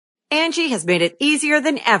Angie has made it easier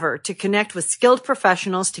than ever to connect with skilled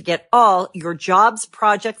professionals to get all your jobs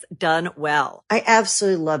projects done well. I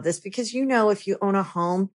absolutely love this because, if you own a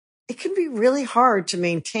home, it can be really hard to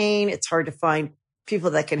maintain. It's hard to find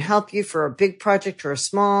people that can help you for a big project or a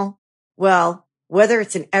small. Well, whether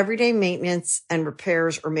it's in everyday maintenance and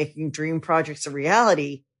repairs or making dream projects a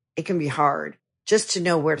reality, it can be hard just to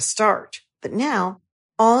know where to start. But now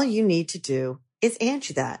all you need to do is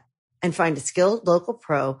Angie that and find a skilled local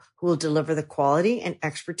pro who will deliver the quality and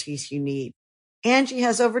expertise you need. Angie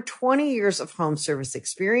has over 20 years of home service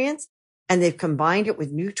experience, and they've combined it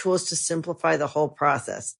with new tools to simplify the whole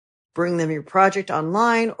process. Bring them your project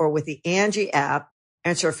online or with the Angie app,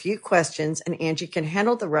 answer a few questions, and Angie can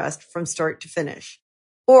handle the rest from start to finish.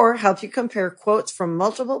 Or help you compare quotes from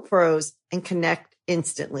multiple pros and connect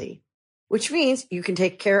instantly, which means you can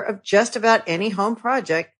take care of just about any home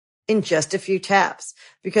project in just a few taps.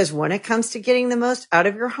 Because when it comes to getting the most out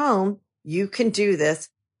of your home, you can do this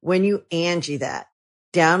when you Angie that.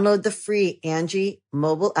 Download the free Angie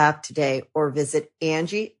mobile app today or visit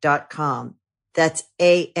Angie.com. That's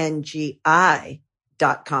ANGI.com.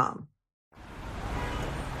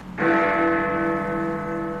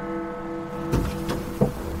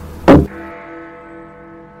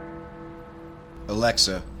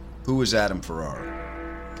 Alexa, who is Adam Ferrara?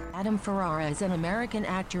 Adam Ferrara is an American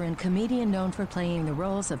actor and comedian known for playing the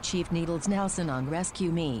roles of Chief Needles Nelson on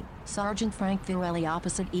Rescue Me, Sergeant Frank Fiorelli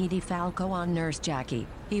opposite Edie Falco on Nurse Jackie.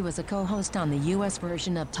 He was a co-host on the U.S.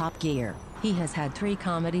 version of Top Gear. He has had 3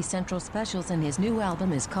 Comedy Central specials and his new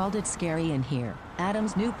album is called It's Scary in Here.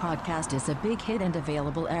 Adam's new podcast is a big hit and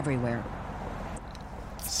available everywhere.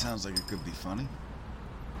 Sounds like it could be funny.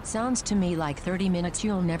 Sounds to me like 30 minutes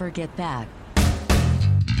you'll never get back.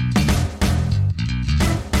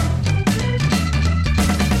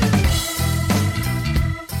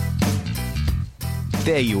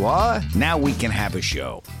 There you are. Now we can have a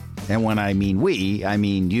show. And when I mean we, I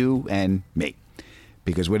mean you and me.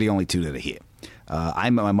 Because we're the only two that are here.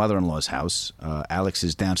 I'm at my mother-in-law's house. Alex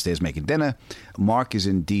is downstairs making dinner. Mark is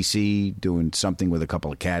in D.C. doing something with a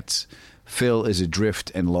couple of cats. Phil is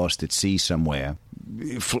adrift and lost at sea somewhere.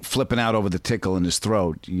 Flipping out over the tickle in his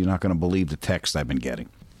throat. You're not going to believe the text I've been getting.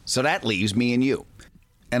 So that leaves me and you.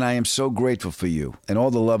 And I am so grateful for you and all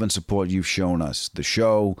the love and support you've shown us. The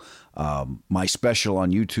show, my special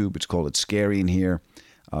on YouTube, it's called It's Scary in Here.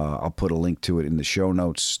 I'll put a link to it in the show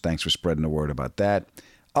notes. Thanks for spreading the word about that.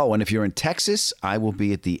 Oh, and if you're in Texas, I will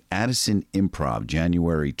be at the Addison Improv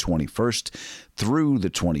January 21st through the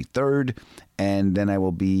 23rd. And then I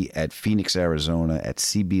will be at Phoenix, Arizona at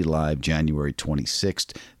CB Live January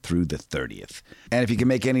 26th through the 30th. And if you can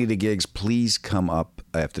make any of the gigs, please come up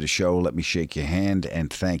after the show. Let me shake your hand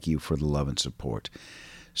and thank you for the love and support.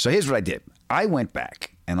 So here's what I did. I went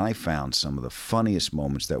back and I found some of the funniest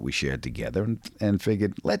moments that we shared together and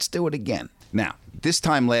figured, let's do it again. Now, this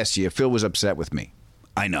time last year, Phil was upset with me.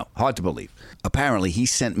 I know, hard to believe. Apparently, he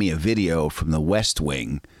sent me a video from the West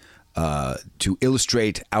Wing to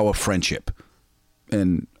illustrate our friendship.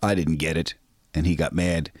 And I didn't get it, and he got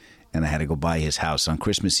mad, and I had to go by his house on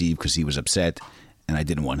Christmas Eve because he was upset, and I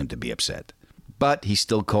didn't want him to be upset. But he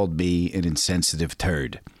still called me an insensitive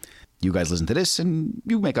turd. You guys listen to this, and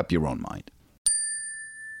you make up your own mind.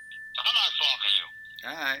 I'm not talking to you.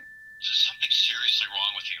 All right. Is there something seriously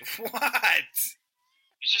wrong with you? What?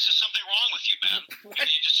 Is there something wrong with you, man? What?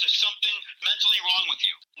 You just there's something mentally wrong with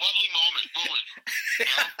you. Lovely moment ruined. You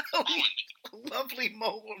know? Ruined. Lovely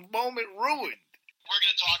moment ruined. We're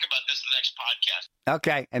going to talk about this in the next podcast.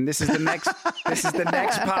 Okay, and this is the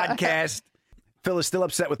next podcast. Phil is still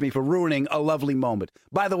upset with me for ruining a lovely moment.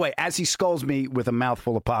 By the way, as he scolds me with a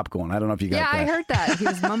mouthful of popcorn. I don't know if you got that. Yeah, I heard that. He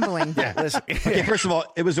was mumbling. Yeah, listen. Okay, first of all,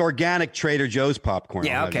 it was organic Trader Joe's popcorn.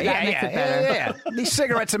 Yeah, okay. That makes it better. Yeah. These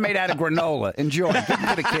cigarettes are made out of granola. Enjoy. Give them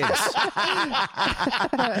to the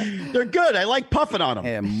kids. They're good. I like puffing on them.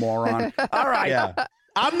 Yeah, moron. All right. Yeah.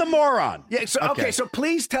 I'm the moron. Yeah. So okay. So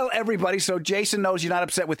please tell everybody so Jason knows you're not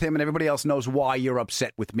upset with him and everybody else knows why you're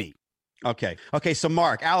upset with me. Okay. So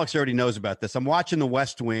Mark, Alex already knows about this. I'm watching The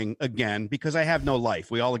West Wing again because I have no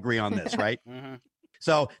life. We all agree on this, right? Mm-hmm.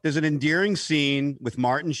 So there's an endearing scene with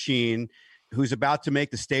Martin Sheen, who's about to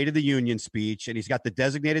make the State of the Union speech, and he's got the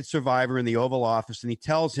designated survivor in the Oval Office, and he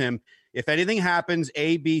tells him, if anything happens,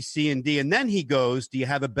 A, B, C, and D. And then he goes, do you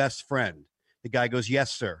have a best friend? The guy goes,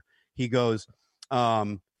 yes, sir. He goes,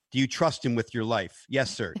 do you trust him with your life?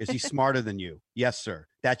 Yes, sir. Is he smarter than you? Yes, sir.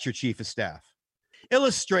 That's your chief of staff.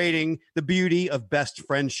 Illustrating the beauty of best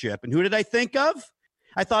friendship. And who did I think of?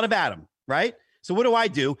 I thought of Adam, right? So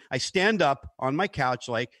what do? I stand up on my couch,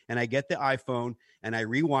 and I get the iPhone and I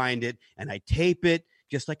rewind it and I tape it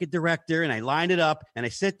just like a director, and I line it up, and I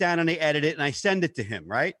sit down and I edit it, and I send it to him,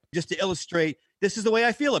 right? Just to illustrate, this is the way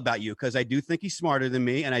I feel about you, because I do think he's smarter than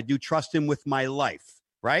me, and I do trust him with my life,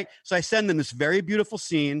 right? So I send him this very beautiful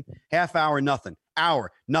scene, half hour, nothing.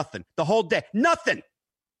 Hour, nothing. The whole day, nothing.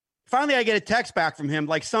 Finally, I get a text back from him,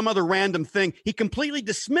 like some other random thing. He completely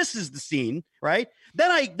dismisses the scene, right?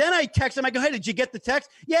 Then I text him. I go, hey, did you get the text?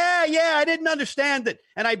 Yeah, I didn't understand it.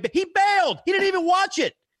 And he bailed. He didn't even watch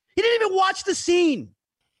it. He didn't even watch the scene.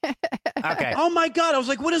 Okay. Oh, my God. I was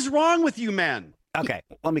like, what is wrong with you, man? Okay,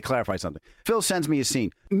 let me clarify something. Phil sends me a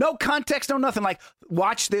scene. No context, no nothing. Like,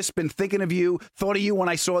 watch this, been thinking of you, thought of you when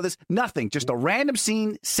I saw this. Nothing. Just a random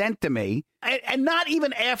scene sent to me. And not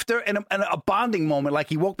even after a bonding moment, like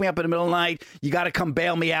he woke me up in the middle of the night, you got to come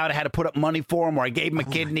bail me out, I had to put up money for him, or I gave him a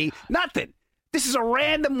kidney. Nothing. This is a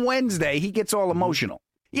random Wednesday. He gets all emotional.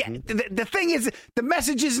 Yeah, the thing is, the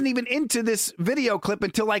message isn't even into this video clip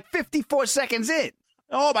until like 54 seconds in.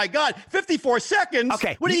 Oh, my God. 54 seconds?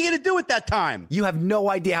 Okay. What are you going to do at that time? You have no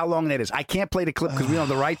idea how long that is. I can't play the clip because we don't have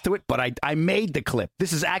the right to it, but I made the clip.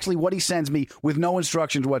 This is actually what he sends me with no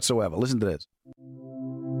instructions whatsoever. Listen to this.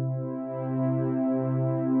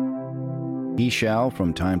 He shall,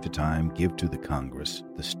 from time to time, give to the Congress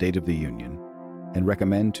the State of the Union and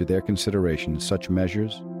recommend to their consideration such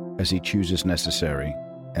measures as he chooses necessary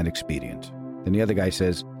and expedient. Then the other guy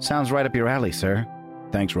says, sounds right up your alley, sir.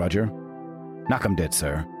 Thanks, Roger. Knock 'em dead,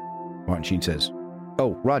 sir. Martin Sheen says,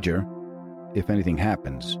 oh, Roger, if anything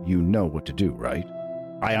happens, you know what to do, right?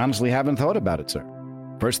 I honestly haven't thought about it, sir.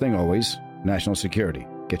 First thing always, national security.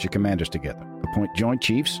 Get your commanders together. Appoint joint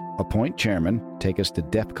chiefs, appoint chairman, take us to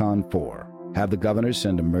DEFCON 4. Have the governors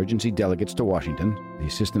send emergency delegates to Washington. The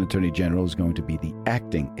assistant attorney general is going to be the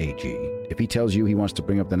acting AG. If he tells you he wants to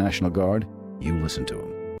bring up the National Guard, you listen to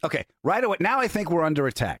him. Okay, right away. Now I think we're under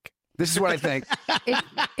attack. This is what I think.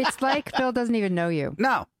 It's like Phil doesn't even know you.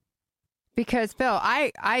 No. Because, Phil,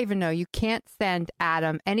 I even know you can't send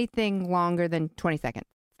Adam anything longer than 20 seconds.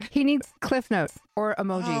 He needs Cliff Notes or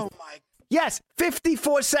emojis. Oh, my Yes,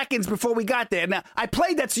 54 seconds before we got there. Now, I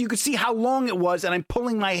played that so you could see how long it was, and I'm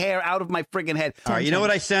pulling my hair out of my friggin' head. All right, you know what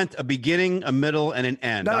I sent? A beginning, a middle, and an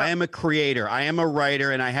end. No. I am a creator. I am a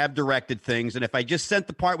writer, and I have directed things. And if I just sent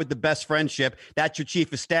the part with the best friendship, that's your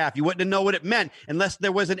chief of staff, you wouldn't have known what it meant unless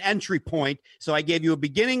there was an entry point. So I gave you a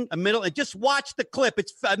beginning, a middle, and just watch the clip.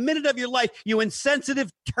 It's a minute of your life, you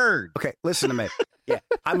insensitive turd. Okay, listen to me. Yeah,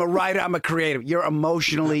 I'm a writer. I'm a creative. You're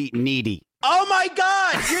emotionally needy. Oh, my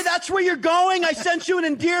God. That's where you're going? I sent you an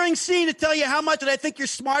endearing scene to tell you how much that I think you're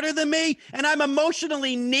smarter than me, and I'm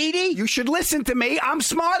emotionally needy? You should listen to me. I'm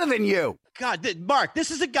smarter than you. God, Mark, this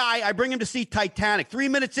is a guy, I bring him to see Titanic. 3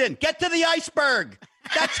 minutes in. Get to the iceberg.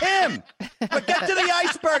 That's him. But get to the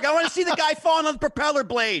iceberg. I want to see the guy falling on the propeller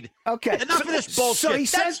blade. Okay. Enough of this bullshit. So he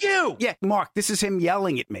That's says, you. Yeah, Mark, this is him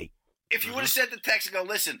yelling at me. If you would have sent the text and go,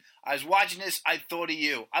 listen, I was watching this, I thought of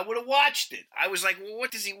you, I would have watched it. I was like, well,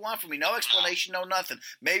 what does he want from me? No explanation, no nothing.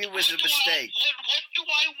 Maybe it was a mistake. What do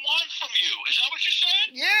I want from you? Is that what you're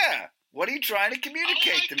saying? Yeah. What are you trying to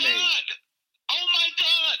communicate to me? Oh, my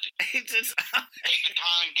God. It's Take your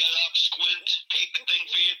time, get up, squint, take the thing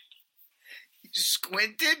for you. You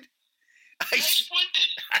squinted? I squinted.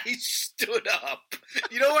 I stood up.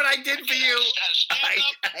 You know what I did for you? I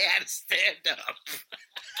had to stand up.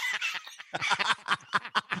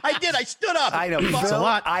 I did. I stood up. I know. That's Phil, a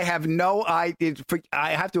lot. I have no idea.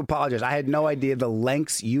 I have to apologize. I had no idea the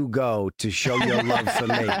lengths you go to show your love for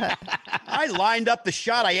me. I lined up the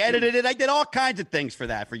shot. I edited it. I did all kinds of things for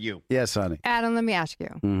you. Yes, honey. Adam, let me ask you.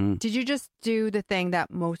 Mm-hmm. Did you just do the thing that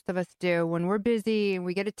most of us do when we're busy and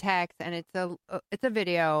we get a text and it's a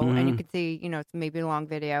video and you can see, it's maybe a long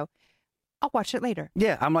video? I'll watch it later.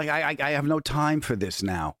 Yeah, I'm like, I have no time for this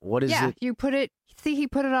now. What is it? You put it. See, he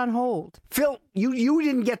put it on hold. Phil, you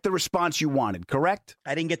didn't get the response you wanted, correct?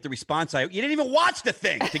 I didn't get the response. You didn't even watch the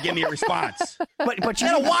thing to give me a response. but you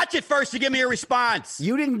gotta watch it first to give me a response.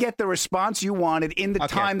 You didn't get the response you wanted in the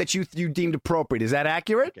time that you deemed appropriate. Is that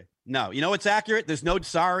accurate? Okay. No, you know what's accurate? There's no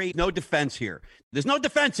defense here. There's no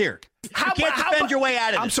defense here. You can't defend your way out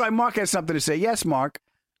of it. I'm sorry, Mark has something to say. Yes, Mark.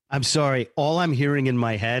 I'm sorry. All I'm hearing in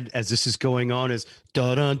my head as this is going on is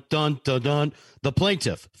dun dun dun dun. The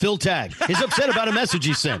plaintiff, Phil Tagg, is upset about a message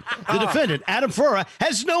he sent. The defendant, Adam Ferrara,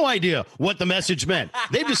 has no idea what the message meant.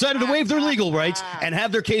 They've decided to waive their legal rights and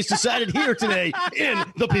have their case decided here today in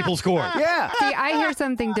the People's Court. Yeah. See, I hear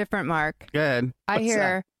something different, Mark. Go ahead. I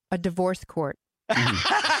hear a divorce court.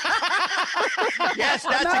 Yes,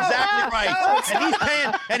 that's exactly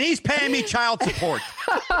right. And he's paying me child support.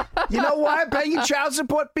 You know why I'm paying you child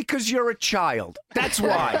support? Because you're a child. That's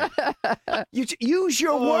why. You use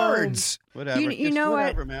your words. Whatever. You know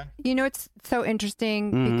whatever, what? Man. You know, it's so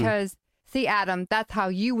interesting because, see, Adam, that's how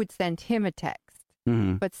you would send him a text.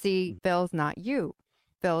 But see, Phil's not you.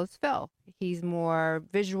 Phil is Phil. He's more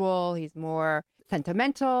visual. He's more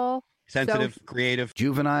sentimental. Sensitive, creative.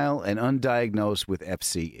 Juvenile and undiagnosed with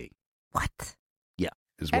FCE. What? Yeah,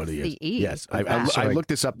 is what he is. FCE? Yes, I Sorry. looked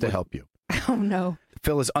this up to help you. Oh, no.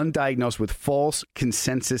 Phil is undiagnosed with false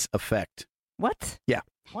consensus effect. What? Yeah.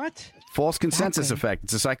 What? False consensus Exactly. effect.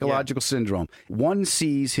 It's a psychological syndrome. One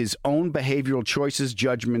sees his own behavioral choices,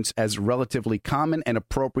 judgments as relatively common and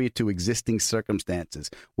appropriate to existing circumstances,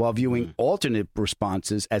 while viewing alternate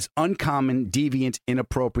responses as uncommon, deviant,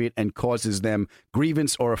 inappropriate, and causes them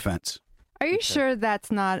grievance or offense. Are you sure that's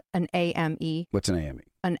not an AME, What's an AME?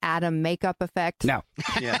 an Adam makeup effect? No.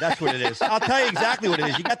 Yeah, that's what it is. I'll tell you exactly what it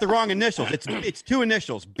is. You got the wrong initials. It's two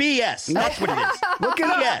initials. BS. That's what it is. Look it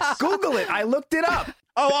up. Yes. Google it. I looked it up.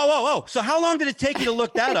 Oh. So how long did it take you to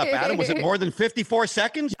look that up, Adam? Was it more than 54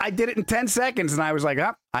 seconds? I did it in 10 seconds, and I was like,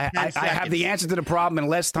 I have the answer to the problem in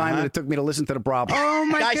less time than it took me to listen to the problem. Oh,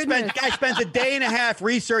 my goodness. Guy spends a day and a half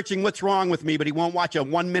researching what's wrong with me, but he won't watch a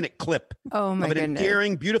 1-minute clip Oh, my of an goodness.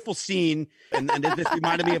 endearing, beautiful scene. And this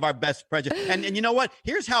reminded me of our best president. And you know what?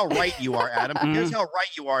 Here's how right you are, Adam. Here's how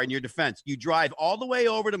right you are in your defense. You drive all the way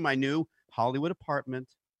over to my new Hollywood apartment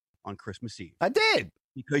on Christmas Eve. I did.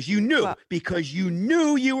 Because you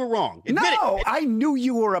knew you were wrong. Admit it. I knew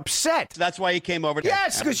you were upset. That's why you came over.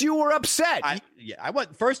 Yes, because you were upset.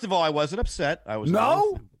 First of all, I wasn't upset. I was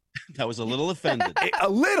No? I was a little offended. A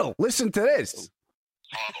little. Listen to this.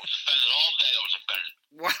 Oh, I was offended all day. I was offended.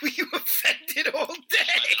 Why were you offended all day?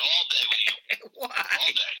 Offended all day with you. Why?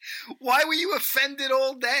 All day. Why were you offended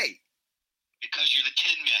all day? Because you're the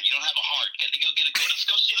Tin Man. You don't have a heart. Let's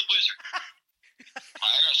go see the wizard. I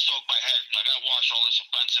gotta soak my head and I gotta wash all this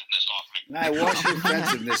offensiveness off me. I wash your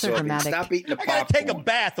offensiveness So off me. dramatic. Stop eating the I popcorn. gotta take a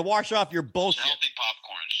bath to wash off your bullshit. Healthy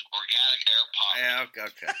popcorn. It's organic air pop. Yeah,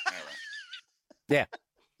 okay. All right. Yeah.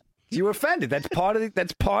 You were offended. That's part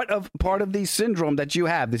of the syndrome that you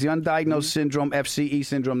have. This undiagnosed syndrome, FCE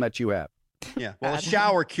syndrome that you have. Yeah. Well, a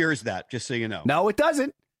shower cures that, just so you know. No, it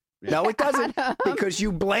doesn't. No, it doesn't. Because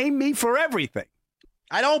you blame me for everything.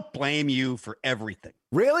 I don't blame you for everything.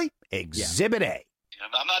 Really? Exhibit A.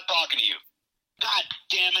 I'm not talking to you. God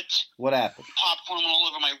damn it. What happened? Popcorn all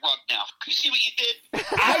over my rug now. You see what you did?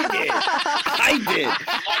 I did.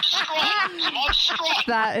 I'm all distraught.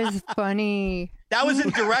 That is funny. That was a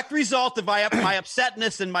direct result of my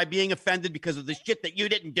upsetness and my being offended because of the shit that you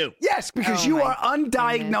didn't do. Yes, because Oh, you my are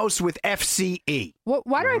undiagnosed with FCE.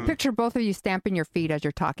 Why do I picture both of you stamping your feet as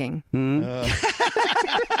you're talking?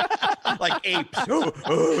 Like apes.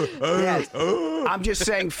 Yes. I'm just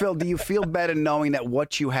saying, Phil, do you feel better knowing that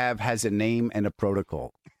what you have has a name and a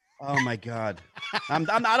protocol? Oh, my God. I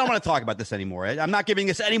don't want to talk about this anymore. I'm not giving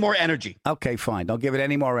this any more energy. Okay, fine. Don't give it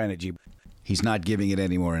any more energy. He's not giving it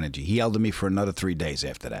any more energy. He yelled at me for another 3 days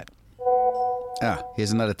after that.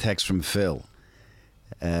 Here's another text from Phil.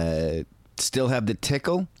 Still have the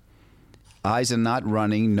tickle? Eyes are not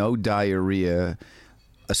running, no diarrhea,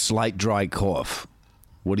 a slight dry cough.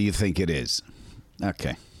 What do you think it is?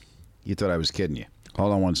 Okay. You thought I was kidding you.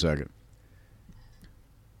 Hold on one second.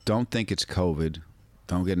 Don't think it's COVID.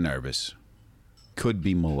 Don't get nervous. Could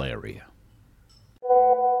be malaria.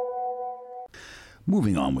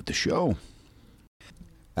 Moving on with the show.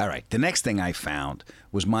 All right, the next thing I found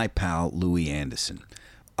was my pal, Louis Anderson.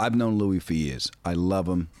 I've known Louis for years. I love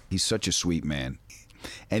him. He's such a sweet man.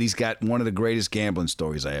 And he's got one of the greatest gambling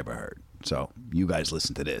stories I ever heard. So, you guys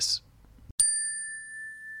listen to this.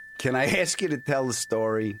 Can I ask you to tell the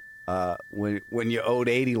story when you owed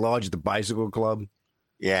 80 large at the bicycle club?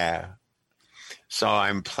 Yeah. So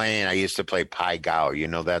I'm playing. I used to play Pai Gow. You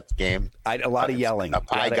know that game? A lot of yelling. A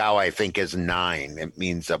Pai Gow, I think, is 9. It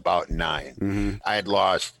means about 9. Mm-hmm. I had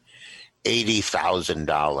lost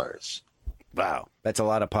 $80,000. Wow. That's a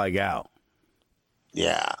lot of Pai Gow.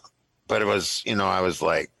 Yeah. But it was, I was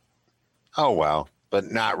like, oh, well,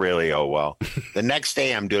 but not really. Oh, well. The next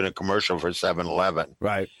day I'm doing a commercial for 7-Eleven.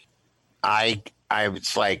 Right. I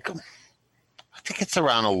was like, I think it's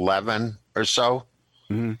around 11 or so.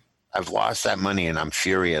 Mm-hmm. I've lost that money and I'm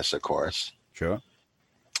furious, of course. Sure.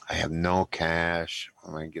 I have no cash.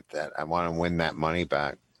 I'm going to get that. I want to win that money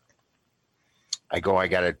back. I got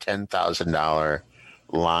a $10,000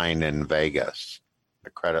 line in Vegas,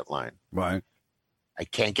 a credit line. Right. I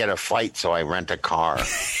can't get a flight, so I rent a car.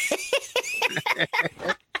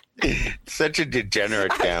 Such a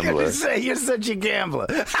degenerate I was gambler. gonna say, you're such a gambler.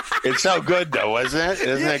 It's so good, though, wasn't it?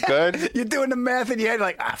 Isn't it good? You're doing the math in your head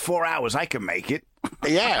like, 4 hours, I can make it.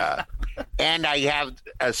 Yeah. And I have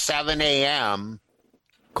a 7 a.m.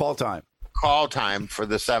 Call time for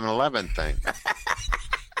the 7-Eleven thing.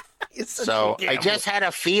 So I just had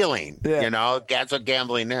a feeling, that's what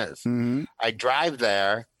gambling is. Mm-hmm. I drive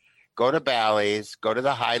there, go to Bally's, go to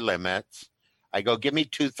the high limits. I go, give me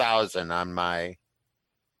 $2,000 on my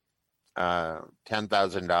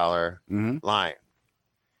 $10,000 line.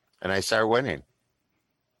 And I start winning.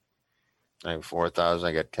 I have 4,000,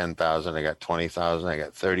 I got 10,000, I got 20,000, I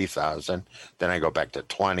got 30,000. Then I go back to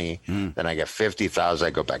 20. Then I get 50,000, I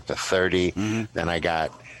go back to 30. Then I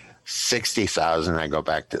got 60,000, I go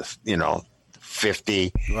back to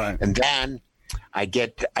 50. Right. And then I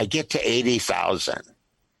get to 80,000.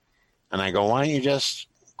 And I go, why don't you just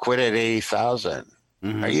quit at 80,000?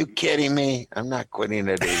 Are you kidding me? I'm not quitting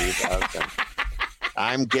at 80,000.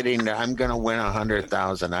 I'm going to win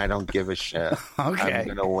 100,000. I don't give a shit. Okay. I'm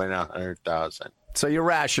going to win 100,000. So you're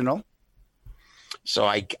rational.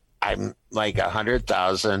 So I'm like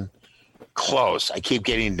 100,000 close. I keep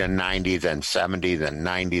getting to 90, then 70, then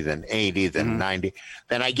 90, then 80, then 90.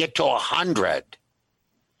 Then I get to 100.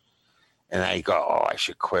 And I go, oh, I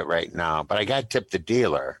should quit right now. But I got to tip the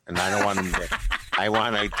dealer. And I don't want him to. I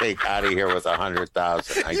want to take out of here with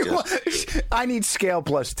 100,000. I need scale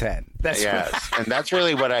plus 10. Yes. And that's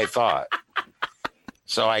really what I thought.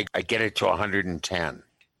 So I get it to 110.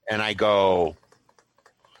 And I go,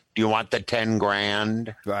 do you want the 10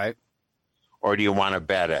 grand? Right. Or do you want to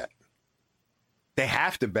bet it? They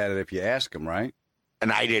have to bet it if you ask them, right?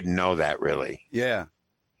 And I didn't know that really. Yeah.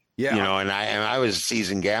 Yeah. And I was a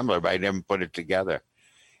seasoned gambler, but I didn't put it together.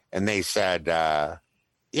 And they said,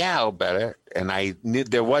 yeah, I'll bet it. And I knew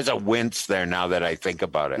there was a wince there now that I think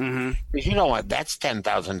about it. Because you know what? That's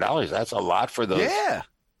 $10,000. That's a lot for those. Yeah.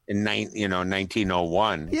 In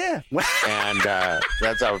 1901. Yeah. And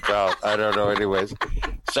that's how it felt. I don't know. Anyways.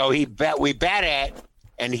 So we bet it,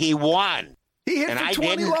 and he won. He hit and for I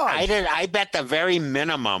 20 large. I bet the very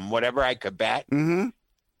minimum, whatever I could bet.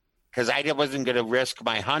 Because I wasn't going to risk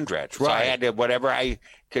my 100. So I had to, whatever I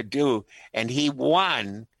could do. And he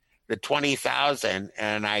won the 20,000,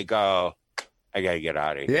 and I go, I got to get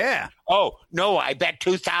out of here. Yeah. Oh, no, I bet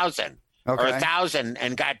 2,000 or Okay. 1,000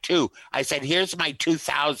 and got 2. I said, here's my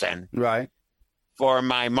 2,000 Right. for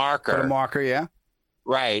my marker. For the marker, yeah.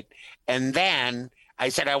 Right. And then I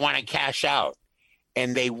said, I want to cash out.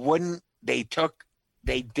 And they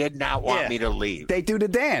did not want me to leave. They do the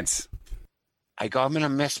dance. I go, I'm going to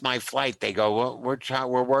miss my flight. They go, well,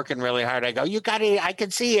 we're working really hard. I go, you got it. I can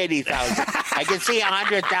see 80,000. I can see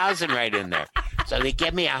 100,000 right in there. So they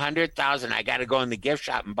give me 100,000. I got to go in the gift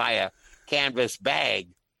shop and buy a canvas bag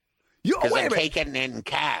because I'm taking it in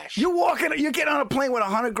cash. You get on a plane with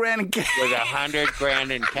 100 grand in cash. With 100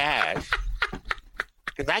 grand in cash.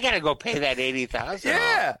 Because I got to go pay that 80,000.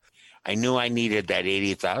 Yeah. I knew I needed that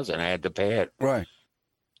 80,000. I had to pay it. Right.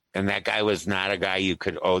 And that guy was not a guy you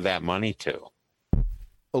could owe that money to.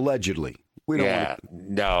 Allegedly. We don't yeah.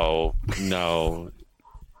 No.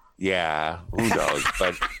 Yeah. Who knows?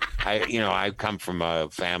 But I come from a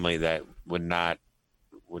family that would know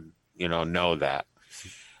that.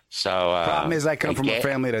 So problem is I come from a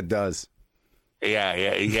family that does.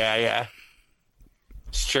 Yeah.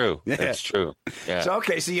 It's true. Yeah. It's true. Yeah. So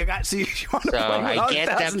okay, so you want to So I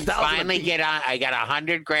get them finally get on. I got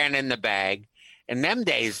 100 grand in the bag. In them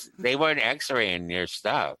days, they weren't X-raying your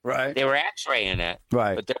stuff. Right. They were X-raying it.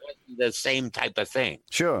 Right. But there wasn't the same type of thing.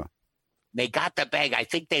 Sure. They got the bag. I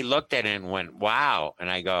think they looked at it and went, wow. And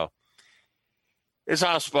I go, it's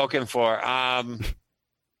all spoken for. And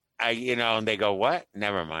they go, what?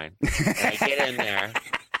 Never mind. And I get in there.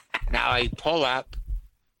 Now I pull up.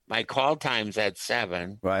 My call time's at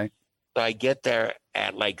 7. Right. So I get there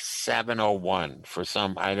at like 7:01 for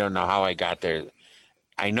I don't know how I got there.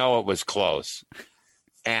 I know it was close.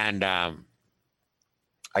 And I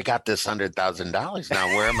got this $100,000. Now,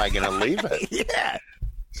 where am I going to leave it? Yeah.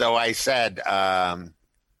 So I said,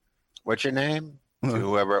 what's your name? To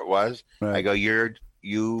whoever it was. Right. I go, you're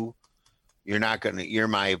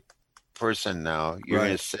my person now. You're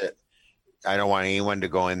going to sit. I don't want anyone to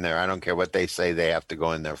go in there. I don't care what they say they have to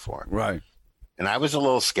go in there for. Right. And I was a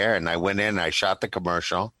little scared. And I went in and I shot the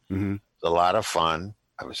commercial. Mm-hmm. It was a lot of fun.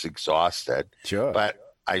 I was exhausted. Sure. But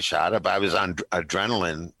I shot it. I was on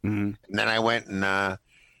adrenaline. Mm-hmm. And then I went and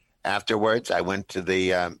afterwards, I went to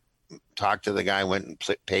the talked to the guy, went and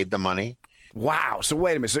paid the money. Wow. So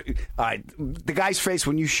wait a minute. So, the guy's face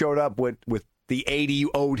when you showed up with the 80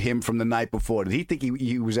 you owed him from the night before, did he think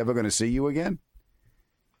he was ever going to see you again?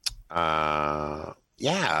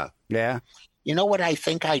 Yeah. Yeah. You know what I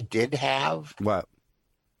think I did have? What?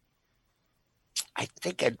 I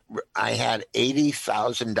think I had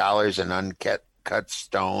 $80,000 in uncut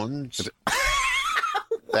stones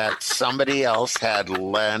that somebody else had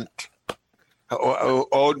lent or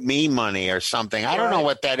owed me money or something. I don't know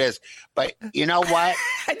what that is, but you know what?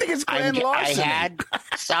 I think it's grand larceny. I had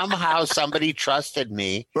somehow somebody trusted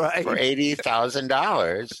me for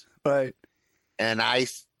 $80,000. Right. And I,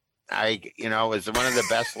 it was one of the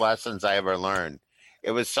best lessons I ever learned.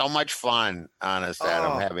 It was so much fun, honest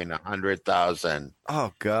Adam, having $100,000.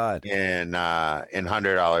 Oh God! In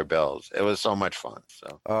 $100 bills. It was so much fun.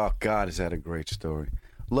 So. Oh God, is that a great story,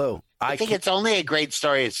 Lou? I think it's only a great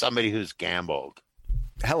story as somebody who's gambled.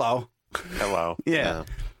 Hello. Yeah.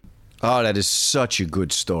 Oh, that is such a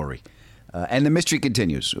good story, and the mystery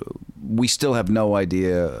continues. We still have no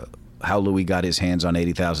idea how Louis got his hands on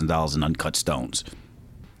 $80,000 in uncut stones.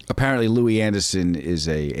 Apparently, Louis Anderson is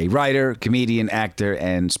a writer, comedian, actor,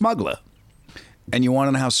 and smuggler. And you want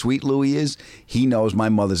to know how sweet Louis is? He knows my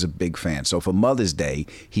mother's a big fan. So for Mother's Day,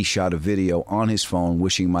 he shot a video on his phone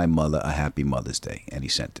wishing my mother a happy Mother's Day, and he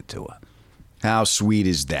sent it to her. How sweet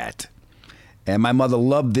is that? And my mother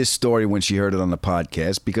loved this story when she heard it on the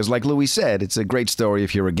podcast because, like Louis said, it's a great story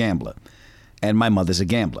if you're a gambler. And my mother's a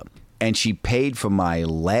gambler. And she paid for my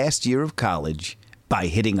last year of college by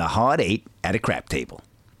hitting a hard 8 at a crap table.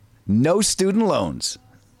 No student loans.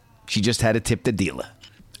 She just had to tip the dealer.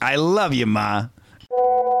 I love you, Ma.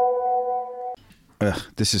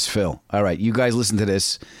 This is Phil. All right, you guys listen to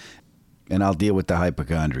this, and I'll deal with the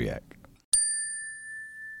hypochondriac.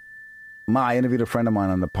 Ma, I interviewed a friend of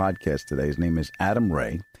mine on the podcast today. His name is Adam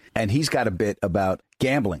Ray, and he's got a bit about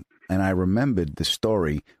gambling. And I remembered the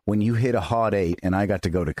story when you hit a hard 8 and I got to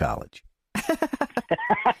go to college.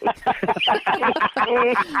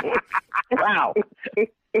 Wow.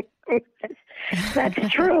 That's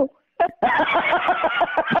true.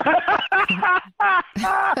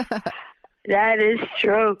 That is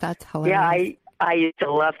true. That's hilarious. Yeah, I used to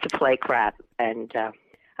love to play crap, and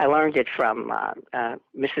I learned it from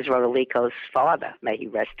Mrs. Rodolico's father, may he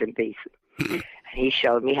rest in peace. And he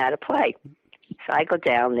showed me how to play. So I go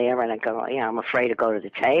down there and I go, I'm afraid to go to the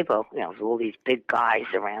table. There's all these big guys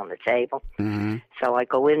around the table. Mm-hmm. So I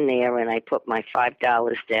go in there and I put my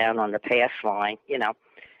 $5 down on the pass line, and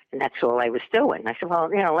that's all I was doing. I said, well,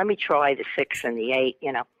 let me try the 6 and the 8,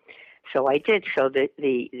 So I did. So the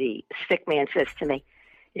stick man says to me,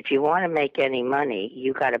 if you want to make any money,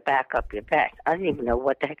 you got to back up your bet. I didn't even know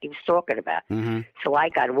what the heck he was talking about. Mm-hmm. So I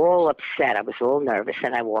got all upset. I was all nervous,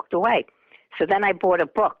 and I walked away. So then I bought a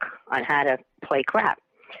book on how to play crap,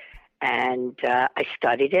 and I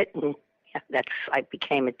studied it, and I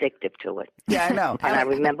became addictive to it. Yeah, I know. And I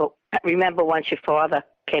remember once your father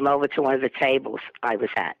came over to one of the tables I was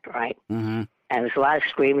at, right? Mm-hmm. And there was a lot of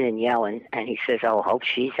screaming and yelling, and he says, "Oh, hope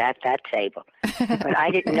she's at that table." But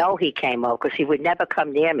I didn't know he came over because he would never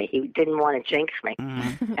come near me. He didn't want to jinx me.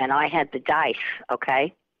 Mm-hmm. And I had the dice,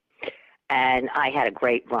 okay? And I had a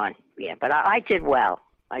great run, but I did well.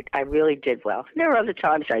 I really did well. There were other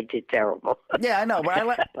times I did terrible. Yeah, I know.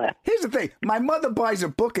 But here's the thing. My mother buys a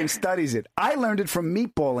book and studies it. I learned it from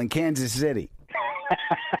Meatball in Kansas City.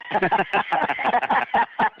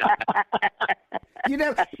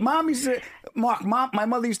 Mom used to, my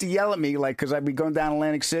mother used to yell at me, because I'd be going down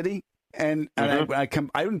Atlantic City, and Mm-hmm.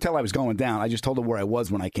 I didn't tell her I was going down. I just told her where I was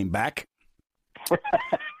when I came back.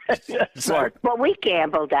 Well, we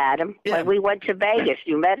gambled, Adam. Yeah. When we went to Vegas,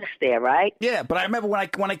 you met us there, right? Yeah, but I remember when I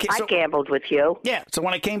came. I gambled with you. Yeah, so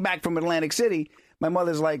when I came back from Atlantic City, my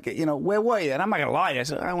mother's like, where were you? And I'm not gonna lie. I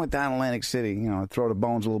said, I went down Atlantic City. Throw the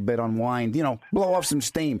bones a little bit, unwind, blow off some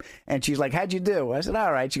steam. And she's like, how'd you do? I said,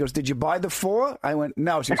 all right. She goes, did you buy the 4? I went,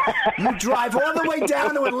 no. She goes, you drive all the way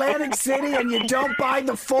down to Atlantic City and you don't buy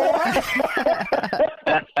the 4?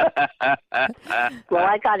 Well,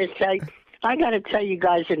 I got to tell you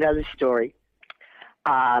guys another story.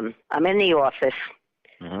 I'm in the office,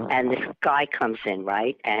 and this guy comes in,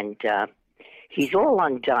 right? And he's all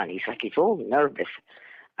undone. He's all nervous.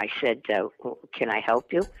 I said, can I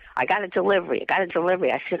help you? I got a delivery.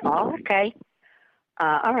 I said, oh, okay.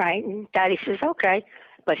 All right. And Daddy says, okay.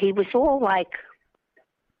 But he was all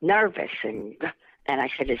nervous. And I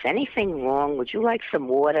said, is anything wrong? Would you like some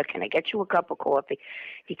water? Can I get you a cup of coffee?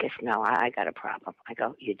 He goes, no, I got a problem. I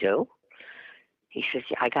go, you do? He says,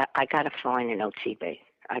 yeah, I got to find an OTB.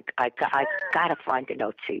 I got to find an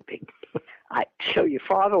OTB. So your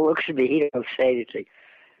father looks at me. He don't say anything.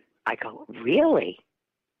 I go, really?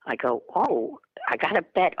 I go, oh, I got to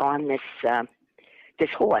bet on this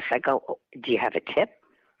horse. I go, oh, do you have a tip?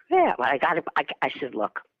 Yeah, well, I said,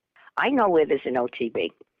 look, I know where there's an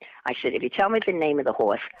OTB. I said, if you tell me the name of the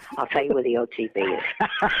horse, I'll tell you where the OTB is.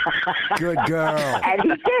 Good girl. And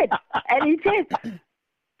he did.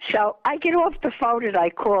 So I get off the phone and I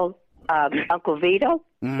call Uncle Vito.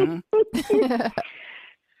 Mm-hmm.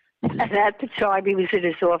 And at the time he was in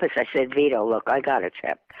his office, I said, Vito, look, I got a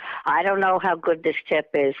tip. I don't know how good this tip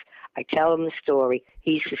is. I tell him the story.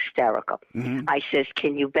 He's hysterical. Mm-hmm. I says,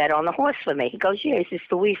 can you bet on the horse for me? He goes, yeah. He says,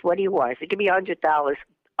 Luis, what do you want? I said, give me $100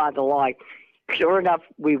 on the line. Sure enough,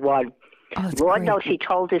 we won. Lord knows he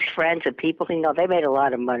told his friends and people he know. They made a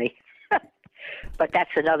lot of money. But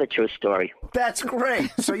that's another true story. That's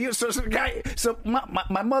great. So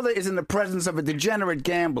my mother is in the presence of a degenerate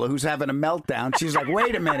gambler who's having a meltdown. She's like,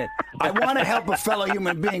 wait a minute. I want to help a fellow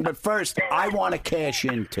human being, but first I want to cash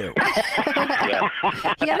in too.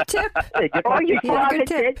 You got a tip? Oh, your father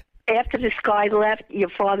did. After this guy left, your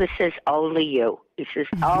father says, only you. He says,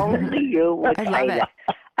 only you would say that.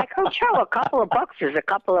 I go, Joe, a couple of bucks is a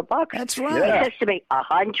couple of bucks. That's right. He says to me,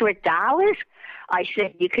 $100? I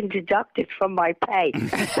said, you can deduct it from my pay. He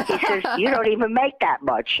says, you don't even make that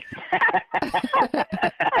much.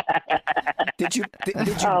 Did you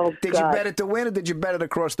bet it to win or did you bet it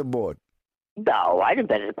across the board? No, I didn't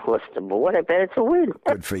bet it across the board. I bet it to win.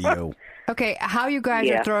 Good for you. Okay, how you guys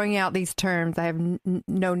are throwing out these terms I have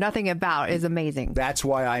know nothing about is amazing. That's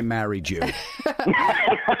why I married you.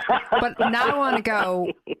 But now I want to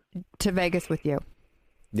go to Vegas with you.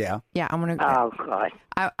 Yeah. Yeah, I want to. Oh God.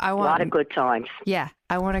 I want a lot of good times. Yeah,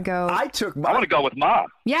 I want to go. I want to go with Mom.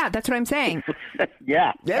 Yeah, that's what I'm saying.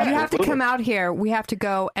 Yeah. You have to come out here. We have to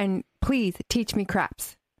go and please teach me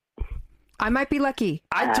craps. I might be lucky.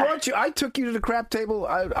 I taught you. I took you to the crap table.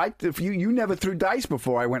 If you never threw dice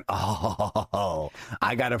before, I went, oh,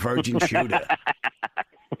 I got a virgin shooter.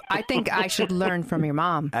 I think I should learn from your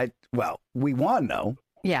mom. Well, we won, though.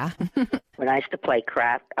 Yeah. When I used to play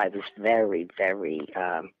crap, I was very, very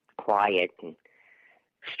quiet and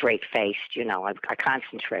straight-faced. You know, I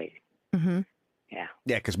concentrated. Mm-hmm. Yeah.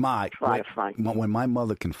 Yeah, because a lot of fun. When my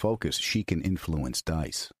mother can focus, she can influence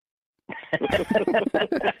dice.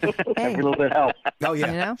 Every little bit helps. Oh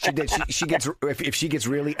yeah, you know? She did. She gets if she gets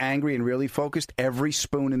really angry and really focused, every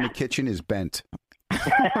spoon in the kitchen is bent. Oh,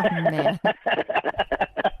 man.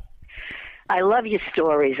 I love your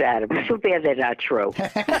stories, Adam. Too bad they're not true.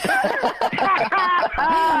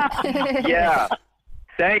 Yeah.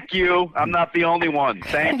 Thank you. I'm not the only one.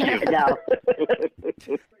 Thank you. No.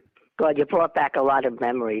 God, you brought back a lot of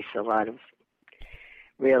memories, a lot of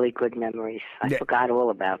really good memories. I forgot all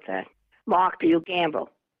about that. Mark, do you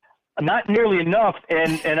gamble? Not nearly enough,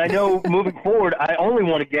 and I know moving forward, I only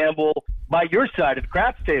want to gamble by your side of the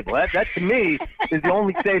craps table. That to me is the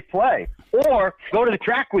only safe play. Or go to the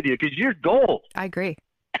track with you because you're gold. I agree.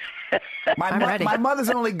 My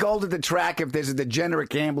mother's only gold at the track if there's a degenerate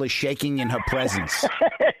gambler shaking in her presence.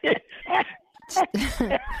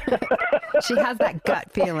 She has that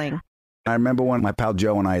gut feeling. I remember when my pal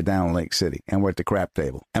Joe and I are down in Lake City, and we're at the crap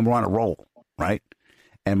table, and we're on a roll, right?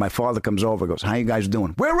 And my father comes over and goes, how you guys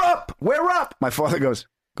doing? We're up! We're up! My father goes,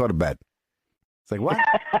 go to bed. It's like, what?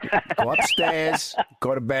 Go upstairs,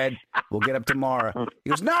 go to bed. We'll get up tomorrow.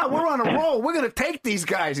 He goes, no, we're on a roll. We're going to take these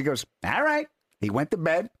guys. He goes, all right. He went to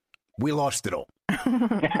bed. We lost it all.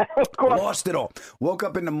 Lost it all. Woke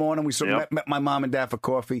up in the morning. We met my mom and dad for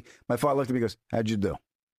coffee. My father looked at me and goes, how'd you do?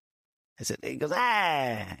 I said, he goes,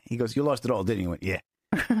 He goes, you lost it all, didn't you? I went, yeah.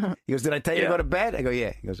 He goes, did I tell you to go to bed? I go,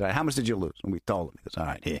 yeah. He goes, all right, how much did you lose? And we told him. He goes, all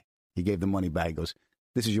right, here. He gave the money back. He goes,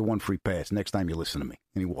 this is your one free pass. Next time you listen to me.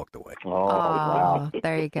 And he walked away. Oh, wow.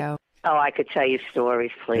 There you go. Oh, I could tell you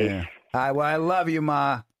stories, please. Yeah. Well, I love you,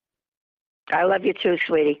 Ma. I love you too,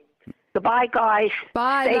 sweetie. Goodbye, guys.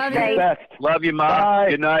 Bye. Stay love safe. you. Best. Love you, Mom. Bye.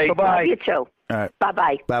 Good night. Bye-bye. Love you too. All right.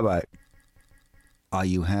 Bye-bye. Bye-bye. Are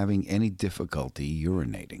you having any difficulty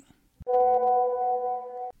urinating?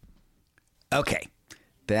 Okay.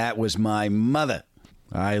 That was my mother.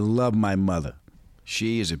 I love my mother.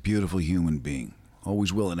 She is a beautiful human being,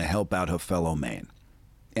 always willing to help out her fellow man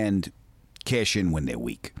and cash in when they're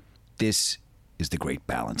weak. This is the great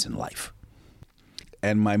balance in life.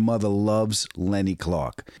 And my mother loves Lenny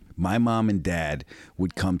Clark. My mom and dad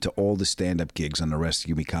would come to all the stand-up gigs on the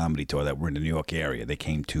Rescue Me Comedy Tour that were in the New York area. They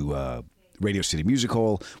came to Radio City Music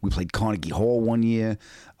Hall. We played Carnegie Hall one year.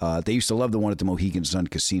 They used to love the one at the Mohegan Sun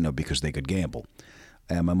Casino because they could gamble.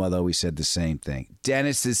 And my mother always said the same thing.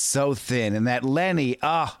 Dennis is so thin, and that Lenny,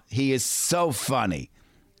 he is so funny.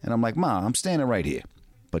 And I'm like, Ma, I'm standing right here.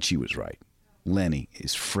 But she was right. Lenny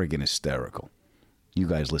is friggin' hysterical. You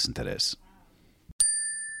guys listen to this.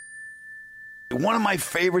 One of my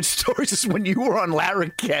favorite stories is when you were on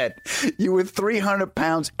Larroquette. You were 300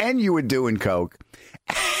 pounds and you were doing coke.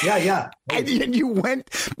 Yeah. And you went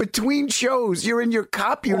between shows. You're in your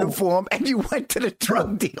cop uniform, and you went to the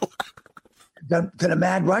drug dealer. To the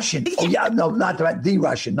Mad Russian. Oh, yeah, no, not the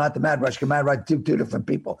Russian, not the Mad Russian. Mad Russian, two different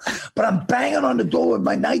people. But I'm banging on the door with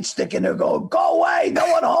my nightstick, and they're going, "Go away, no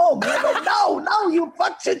one home." And I go, "No, you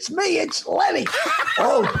fucks, it's me, it's Lenny."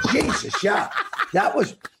 Oh, Jesus, yeah. That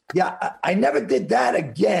was, yeah, I never did that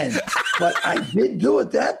again, but I did do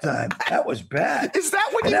it that time. That was bad. Is that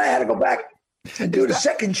what and then I had to go back and do the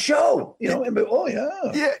second show, you know, and be, oh, yeah.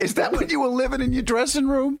 Yeah, is that when you were living in your dressing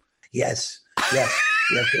room? Yes, it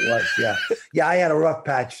was. Yeah. I had a rough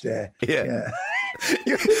patch there. Yeah.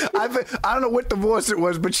 I don't know what divorce it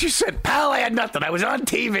was, but she said, "Pal, I had nothing. I was on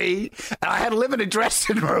TV, and I had to live in a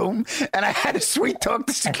dressing room, and I had to sweet talk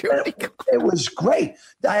the security guard." It was great.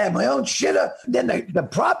 I had my own shitter. Then the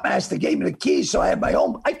prop master gave me the keys, so I had my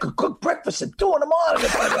own. I could cook breakfast at 2 a.m.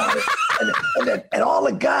 if I wanted. and all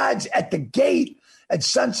the guards at the gate at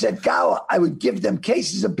Sunset Gower, I would give them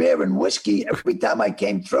cases of beer and whiskey every time I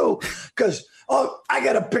came through, because I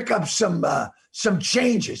got to pick up some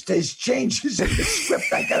changes. There's changes in the script.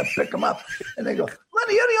 I got to pick them up. And they go,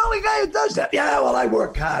 "Lenny, you're the only guy who does that." Yeah, well, I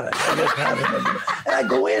work harder. And I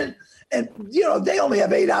go in, and, you know, they only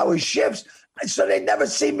have 8-hour shifts, so they never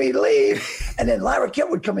see me leave. And then Larry Kidd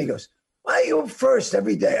would come and he goes, "Why are you first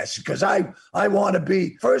every day?" I said, "Because I want to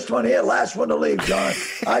be first one here, last one to leave, John.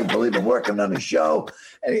 I believe in working on the show."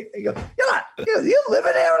 And he goes, "You live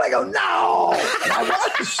in here?" And I go, "No." And I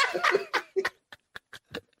was.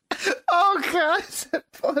 Oh, God, is that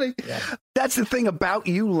funny? Yeah. That's the thing about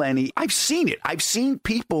you, Lenny. I've seen it. I've seen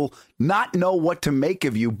people not know what to make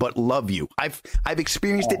of you, but love you. I've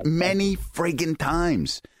experienced it many friggin'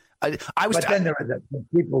 times. But then there are the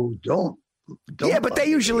people who don't. Yeah, but they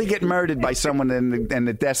usually get murdered by someone, and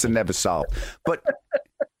the deaths are never solved. But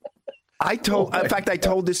I told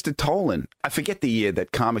this to Tolan. I forget the year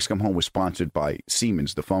that Comics Come Home was sponsored by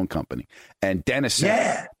Siemens, the phone company, and Dennis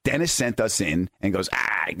sent us in and goes,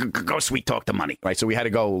 go sweet talk the money, right? So we had to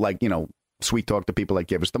go, sweet talk the people that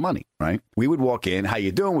give us the money, right? We would walk in, "How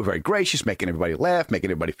you doing?" We're very gracious, making everybody laugh, making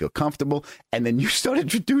everybody feel comfortable. And then you start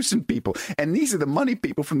introducing people. And these are the money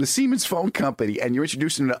people from the Siemens phone company. And you're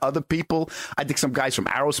introducing them to other people. I think some guys from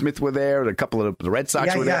Aerosmith were there, and a couple of the Red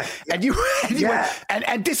Sox were there. And you went,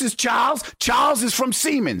 and this is Charles. Charles is from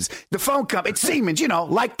Siemens, the phone company. It's Siemens,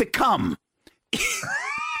 like to come.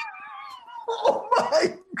 Oh,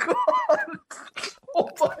 my God. Oh,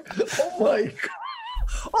 my God.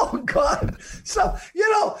 Oh, God. So,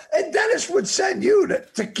 and Dennis would send you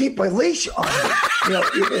to keep a leash on him.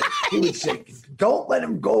 He would say, "Don't let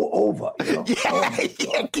him go over."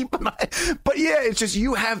 Keep him. But it's just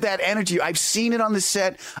you have that energy. I've seen it on the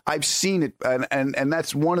set. I've seen it. And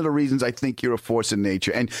that's one of the reasons I think you're a force of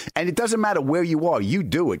nature. And it doesn't matter where you are. You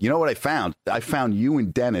do it. You know what I found? I found you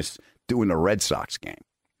and Dennis doing the Red Sox game.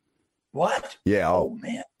 What? Yeah. Oh,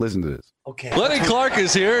 man. Listen to this. Okay. Lenny Clark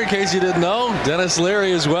is here, in case you didn't know. Dennis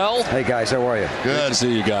Leary as well. Hey, guys. How are you? Good to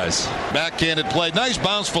see you guys. Backhanded play. Nice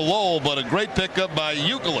bounce for Lowell, but a great pickup by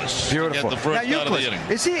Youkilis. Beautiful. Get the first out of the inning.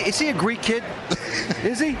 Is he a Greek kid?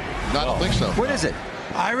 Is he? No, I don't think so. What is it?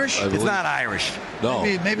 Irish? It's not Irish. No.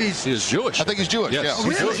 Maybe he's Jewish. I think he's Jewish. Yes. Yeah. Oh,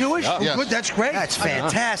 really? Jewish? Oh, yes. good. That's great. That's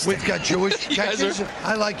fantastic. We've got Jewish catchers.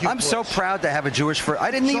 I like you. I'm so proud to have a Jewish first.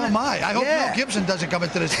 I didn't So even. am I. I hope Mel Gibson doesn't come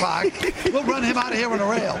into this park. We'll run him out of here on a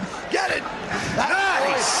rail. Get it?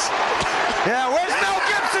 Nice. Yeah, where's Mel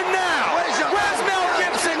Gibson now? Where's Mel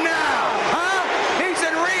Gibson now? Huh? He's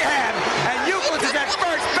in rehab, and Euclid is at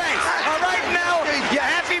first base. All right, Mel? You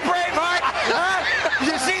happy, Braveheart? Huh?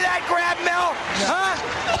 Did you see that grab, Mel? Huh?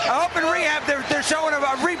 I hope in rehab they're showing a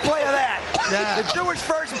replay of that. Yeah. The Jewish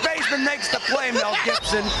first baseman makes the play, Mel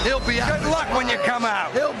Gibson. He'll be out. Good luck when you come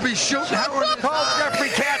out. He'll be shooting Howard. Call Jeffrey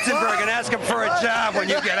Katzenberg and ask him for a job when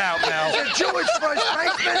you get out, Mel. He's a Jewish first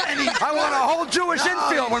baseman, and I want a whole Jewish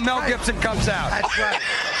infield when Mel Gibson comes out. That's right.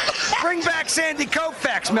 Bring back Sandy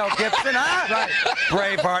Koufax, Mel Gibson, huh?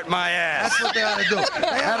 Right. Braveheart my ass. That's what they ought to do.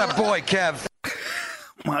 Had a boy, Kev.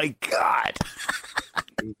 My God.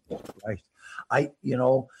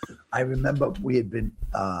 I remember we had been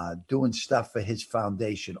doing stuff for his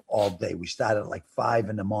foundation all day. We started at like 5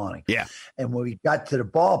 a.m. Yeah. And when we got to the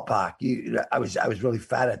ballpark, I was really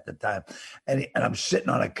fat at the time, and I'm sitting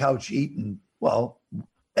on a couch eating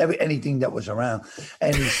anything that was around.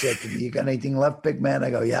 And he said to me, "You got anything left, big man?" I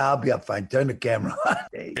go, "Yeah, I'll be up fine. Turn the camera on."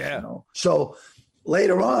 Yeah. So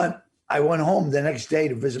later on, I went home the next day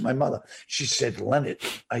to visit my mother. She said, "Leonard,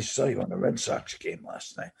 I saw you on the Red Sox game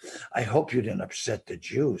last night. I hope you didn't upset the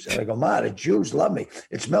Jews." And I go, "Ma, the Jews love me.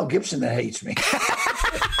 It's Mel Gibson that hates me."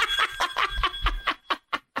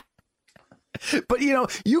 But,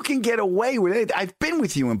 you can get away with it. I've been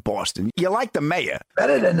with you in Boston. You like the mayor.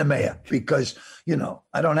 Better than the mayor because,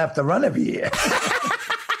 I don't have to run every year.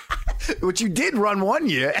 But you did run one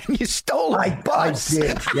year and you stole a bus. I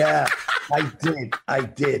did. Yeah, I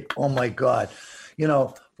did. Oh, my God.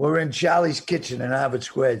 We're in Charlie's Kitchen in Harvard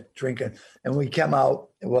Square drinking, and we came out.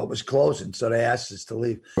 Well, it was closing, so they asked us to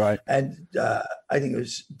leave. Right. And I think it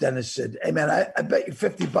was Dennis said, "Hey, man, I bet you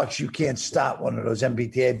 $50 you can't start one of those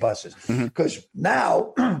MBTA buses because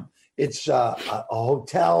now it's a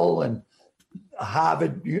hotel and a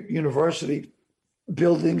Harvard University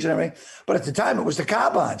buildings and everything. But at the time, it was the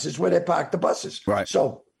car barns. It's where they parked the buses. Right.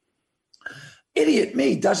 So idiot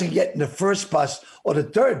me doesn't get in the first bus or the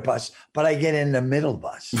third bus, but I get in the middle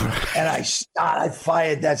bus. And I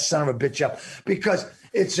fired that son of a bitch up because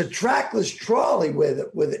it's a trackless trolley with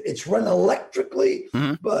it's run electrically.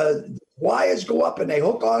 Wires go up and they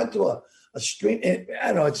hook onto a string. I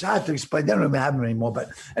don't know, it's hard to explain. They don't even have them anymore. But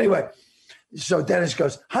anyway, so Dennis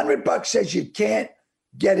goes, $100 says you can't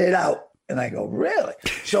get it out. And I go, really?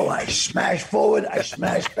 So I smash forward, I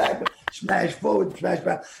smash back, smash forward, smash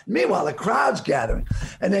back. Meanwhile, the crowd's gathering.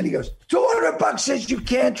 And then he goes, $200 says you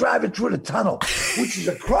can't drive it through the tunnel, which is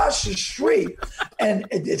across the street. And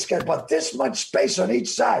it's got about this much space on each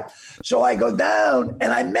side. So I go down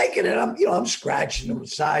and I make it. And I'm scratching the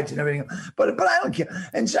sides and everything. But I don't care.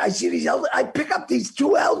 And so I see these I pick up these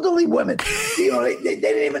two elderly women. They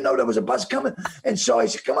didn't even know there was a bus coming. And so I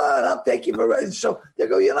said, come on, I'll take you for a ride. So they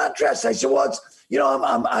go, you're not dressed. I said, well, it's,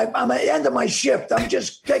 I'm at the end of my shift. I'm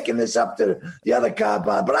just taking this up to the other car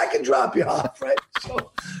barn, but I can drop you off, right?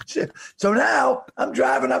 So now I'm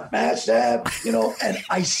driving up Mass Ave, and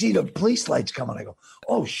I see the police lights coming. I go,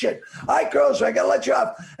 oh, shit. All right, girls, so I got to let you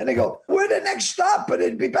off. And they go, we're the next stop, but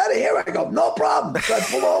it'd be better here. I go, no problem. So I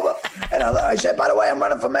pull over, and I said, by the way, I'm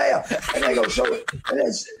running for mayor. And they go, so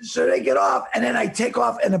they get off, and then I take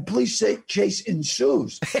off, and the police chase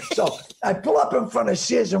ensues. So I pull up in front of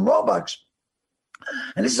Sears and Roebuck's.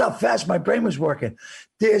 And this is how fast my brain was working.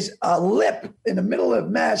 There's a lip in the middle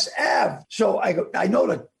of Mass Ave. So I know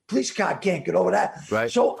the police car can't get over that. Right.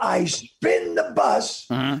 So I spin the bus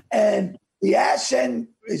and the ass end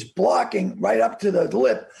is blocking right up to the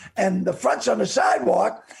lip and the front's on the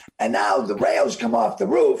sidewalk. And now the rails come off the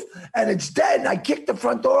roof and it's dead. And I kick the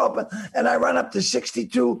front door open and I run up to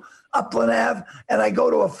 62 Upland Ave and I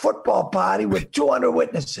go to a football party with 200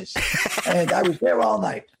 witnesses. And I was there all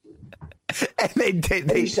night.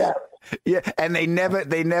 And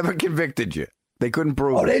they never convicted you. They couldn't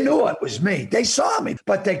prove it. Oh, they knew it was me. They saw me,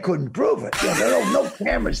 but they couldn't prove it. There were no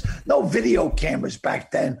cameras, no video cameras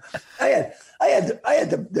back then. I had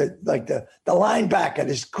the linebacker,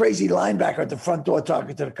 this crazy linebacker at the front door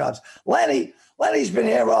talking to the cops. Lenny's been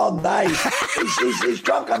here all night. He's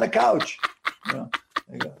drunk on the couch.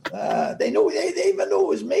 They even knew it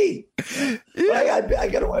was me. But I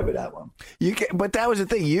got away with that one. But that was the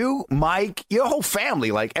thing. You, Mike, your whole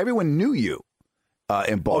family, like everyone knew you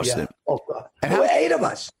in Boston. Oh, God. There were 8 of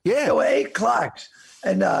us. Yeah, there were 8 Clarks,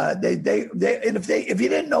 and they and if you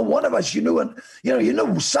didn't know one of us, you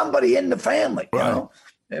knew somebody in the family. Right.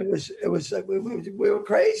 It was like we were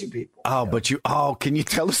crazy people. Oh, can you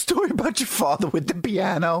tell a story about your father with the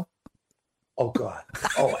piano? Oh God.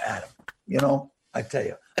 Oh, Adam. I tell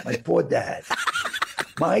you, my poor dad.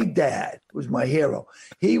 My dad was my hero.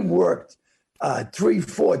 He worked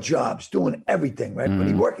 3-4 jobs doing everything, right?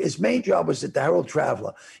 But his main job was at the Herald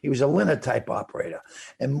Traveler. He was a liner type operator.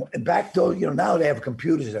 And back though, now they have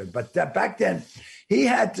computers there. But back then, he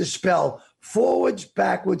had to spell forwards,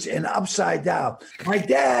 backwards, and upside down. My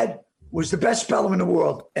dad was the best speller in the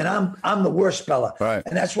world, and I'm the worst speller. Right.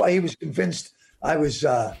 And that's why he was convinced I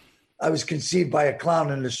was conceived by a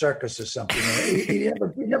clown in the circus or something. He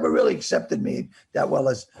never really accepted me that well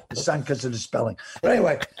as his son because of the spelling. But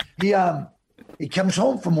anyway, he comes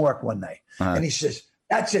home from work one night and he says,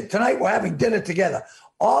 that's it. Tonight we're having dinner together.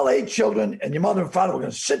 All 8 children and your mother and father, we're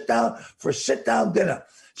going to sit down for a sit-down dinner.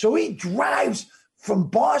 So he drives from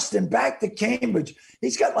Boston back to Cambridge.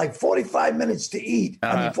 He's got like 45 minutes to eat.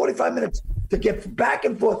 45 minutes to get back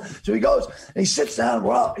and forth. So he goes and he sits down.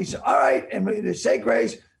 Well, he said, all right. And they say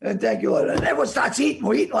grace. And thank you, Lord. And everyone starts eating.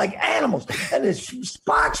 We're eating like animals. And there's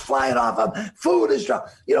sparks flying off. Food is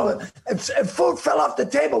dropped. If food fell off the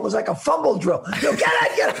table, it was like a fumble drill. Get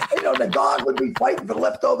it. The dog would be fighting for the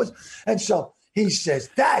leftovers. And so he says,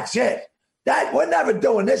 that's it. We're never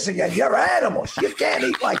doing this again. You're animals. You can't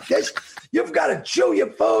eat like this. You've got to chew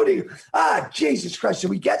your food. Jesus Christ. So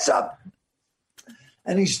he gets up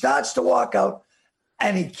and he starts to walk out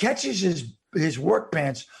and he catches his work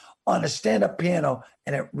pants on a stand-up piano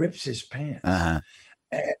and it rips his pants. And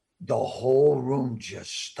the whole room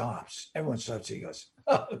just stops. Everyone stops. He goes,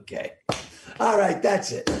 okay. All right,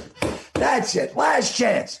 that's it. That's it. Last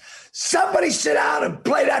chance. Somebody sit down and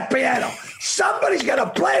play that piano. Somebody's going to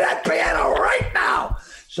play that piano right now.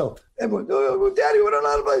 So everyone, Daddy, we don't know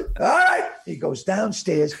how to play. All right. He goes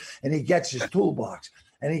downstairs and he gets his toolbox.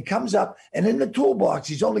 And he comes up, and in the toolbox,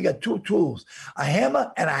 he's only got 2 tools, a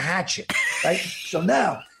hammer and a hatchet, right? So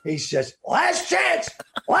now he says, last chance.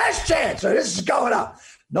 So this is going up.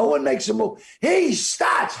 No one makes a move. He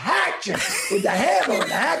starts hatching with the hammer and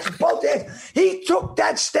the hatchet, both hands. He took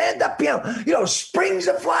that stand-up piano. Springs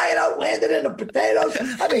are flying out, landed in the potatoes.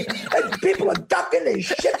 I mean, and people are ducking their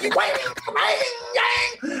shit.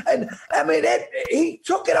 And I mean, he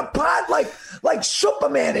took it apart like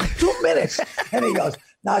Superman in 2 minutes. And he goes,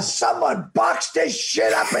 now someone box this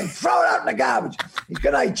shit up and throw it out in the garbage.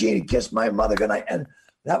 Good night, Gene. He kissed my mother. Good night. And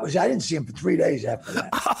I didn't see him for 3 days after that.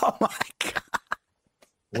 Oh, my God.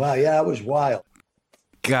 Wow, yeah, that was wild.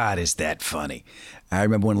 God, is that funny. I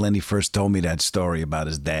remember when Lenny first told me that story about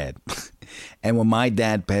his dad. And when my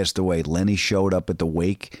dad passed away, Lenny showed up at the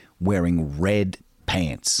wake wearing red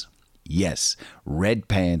pants. Yes, red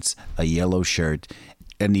pants, a yellow shirt,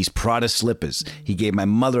 and these Prada slippers. He gave my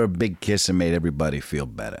mother a big kiss and made everybody feel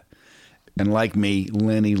better. And like me,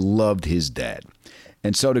 Lenny loved his dad.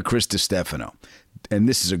 And so did Chris DiStefano. And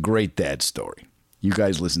this is a great dad story. You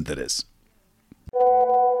guys listen to this.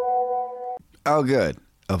 Oh, good.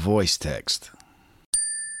 A voice text.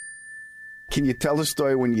 Can you tell the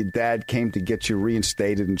story when your dad came to get you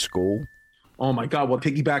reinstated in school? Oh, my God. Well,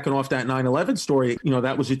 piggybacking off that 9/11 story,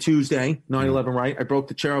 that was a Tuesday, 9/11, right? I broke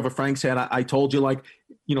the chair over Frank's head. I told you,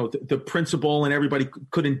 the principal and everybody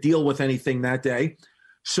couldn't deal with anything that day.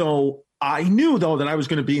 So I knew, though, that I was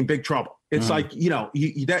going to be in big trouble. It's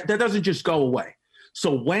that doesn't just go away.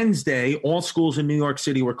 So Wednesday, all schools in New York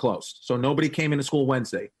City were closed. So nobody came into school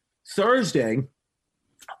Wednesday. Thursday,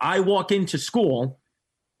 I walk into school.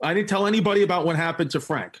 I didn't tell anybody about what happened to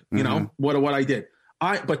Frank, what I did.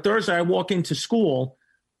 But Thursday, I walk into school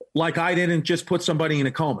like I didn't just put somebody in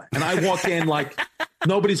a coma. And I walk in like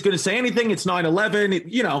nobody's going to say anything. It's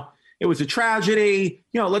 9/11. It was a tragedy.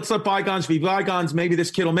 Let's let bygones be bygones. Maybe this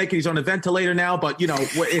kid will make it. He's on a ventilator now, but,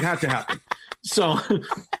 it had to happen.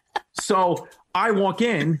 So I walk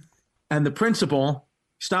in and the principal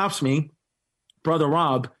stops me, Brother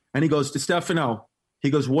Rob, and he goes, DiStefano. He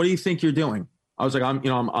goes, what do you think you're doing? I was like,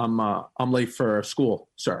 I'm late for school,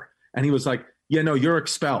 sir. And he was like, yeah, no, you're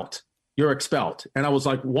expelled. You're expelled. And I was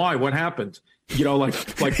like, why? What happened? Like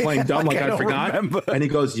playing dumb, like I forgot. Remember. And he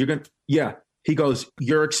goes, He goes,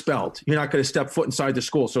 you're expelled. You're not going to step foot inside the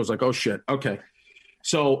school. So I was like, oh shit. Okay.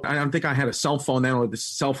 So I don't think I had a cell phone then, or the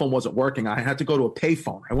cell phone wasn't working. I had to go to a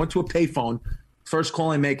payphone. I went to a payphone. First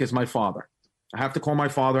call I make is my father. I have to call my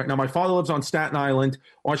father. Now, my father lives on Staten Island.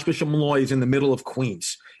 Archbishop Malloy is in the middle of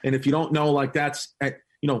Queens. And if you don't know, that's at,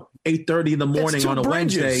 8:30 in the morning on a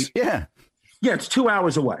Wednesday. Yeah. Yeah, it's 2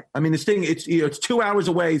 hours away. I mean, this thing, it's 2 hours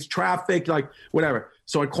away. It's traffic, whatever.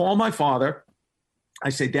 So I call my father. I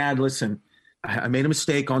say, Dad, listen, I made a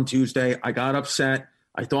mistake on Tuesday. I got upset.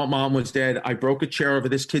 I thought Mom was dead. I broke a chair over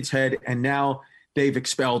this kid's head, and now they've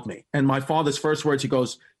expelled me. And my father's first words, he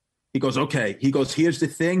goes, okay. He goes, here's the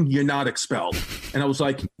thing. You're not expelled. And I was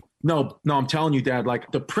like, no, I'm telling you, Dad,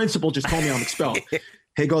 the principal just told me I'm expelled.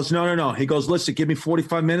 He goes, no. He goes, listen, give me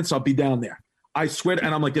 45 minutes. I'll be down there. I swear.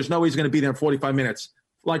 And I'm like, there's no way he's going to be there in 45 minutes.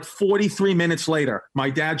 43 minutes later, my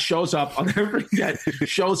dad shows up. I'll never forget.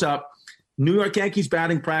 Shows up, New York Yankees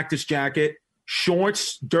batting practice jacket,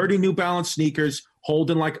 shorts, dirty New Balance sneakers,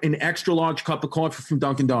 holding an extra large cup of coffee from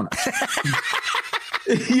Dunkin' Donuts.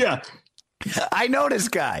 Yeah. I know this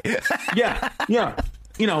guy. Yeah.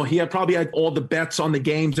 He probably had all the bets on the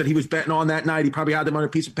games that he was betting on that night. He probably had them on a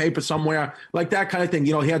piece of paper somewhere, that kind of thing.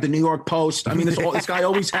 He had the New York Post. I mean, this guy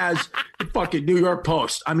always has the fucking New York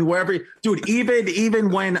Post. I mean, wherever, dude,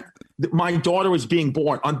 even when my daughter was being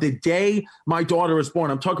born, on the day my daughter was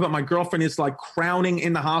born, I'm talking about my girlfriend is crowning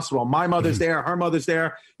in the hospital. My mother's there. Her mother's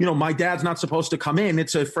there. My dad's not supposed to come in.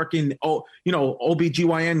 It's a freaking,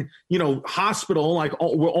 OBGYN, hospital.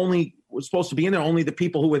 We're supposed to be in there. Only the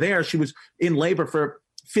people who were there. She was in labor for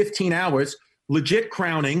 15 hours, legit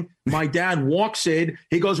crowning. My dad walks in.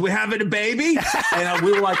 He goes, we're having a baby. And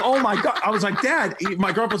we were like, oh my God. I was like, Dad,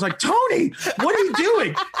 my girlfriend was like, Tony, what are you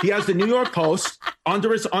doing? He has the New York Post.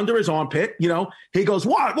 under his armpit, you know. He goes,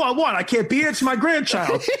 what? I can't be it. It's my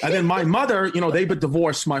grandchild. And then my mother, you know, they've been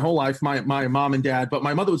divorced my whole life, my mom and dad. But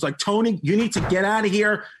my mother was like, Tony, you need to get out of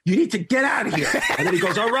here. You need to get out of here. And then he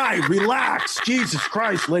goes, all right, relax. Jesus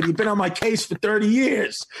Christ, lady, you've been on my case for 30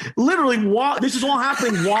 years. Literally, this is all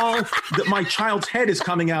happening while my child's head is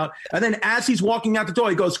coming out. And then as he's walking out the door,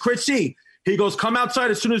 he goes, Chrissy, he goes, come outside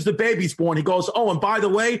as soon as the baby's born. He goes, oh, and by the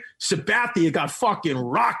way, Sabathia got fucking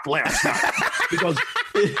rocked last night. He goes,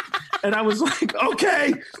 and I was like,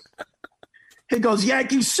 okay. He goes,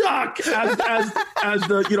 Yankees suck as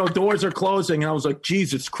the, you know, doors are closing. And I was like,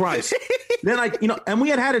 Jesus Christ. Then and we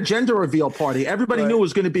had a gender reveal party. Everybody knew it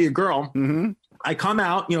was going to be a girl. Mm-hmm. I come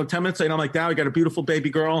out, you know, 10 minutes later, I'm like, Dad, we got a beautiful baby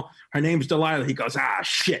girl. Her name's Delilah. He goes,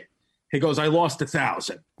 shit. He goes, I lost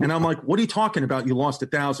 1,000. And I'm like, what are you talking about? You lost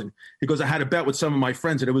 1,000. He goes, I had a bet with some of my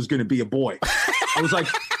friends that it was going to be a boy. I was like,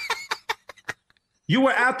 you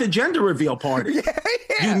were at the gender reveal party.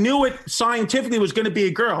 Yeah. You knew it scientifically was going to be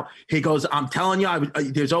a girl. He goes, I'm telling you,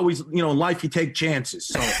 there's always, you know, in life you take chances.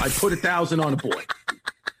 So I put 1,000 on a boy.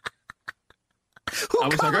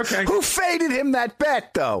 Like, okay. Who faded him that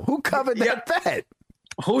bet, though? Who covered that bet?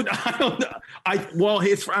 I don't know.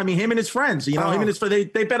 Him and his friends, you know, him and his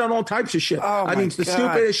friends, they bet on all types of shit. It's the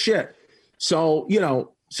stupidest shit. So, you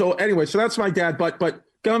know, anyway, so that's my dad. But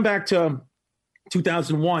going back to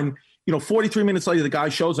 2001, you know, 43 minutes later, the guy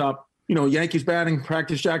shows up, you know, Yankees batting,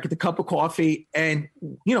 practice jacket, the cup of coffee. And,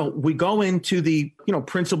 you know, we go into the, you know,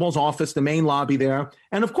 principal's office, the main lobby there.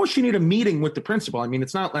 And of course you need a meeting with the principal. I mean,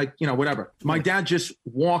 it's not like, you know, whatever. My dad just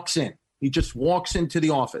walks in. He just walks into the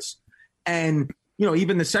office. And, you know,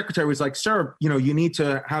 even the secretary was like, sir, you know, you need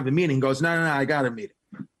to have a meeting. He goes, no, I got a meeting.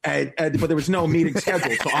 But there was no meeting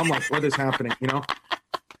scheduled. So I'm like, what is happening, you know?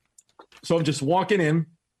 So I'm just walking in,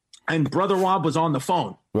 and Brother Rob was on the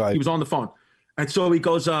phone. Right. He was on the phone. And so he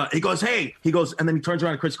goes, hey. He goes, and then he turns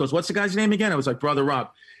around and Chris goes, what's the guy's name again? I was like, Brother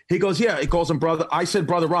Rob. He goes, yeah. He calls him brother. I said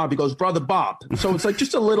Brother Rob. He goes, Brother Bob. So it's like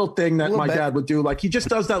just a little thing that my dad would do. Like he just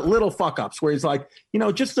does that little fuck ups where he's like, you know,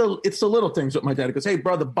 it's the little things with my dad. He goes, hey,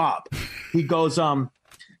 Brother Bob. He goes,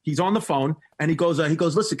 he's on the phone and he goes,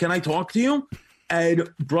 listen, can I talk to you? And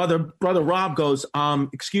brother Rob goes,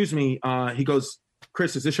 excuse me. He goes,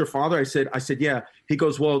 Chris, is this your father? I said, yeah. He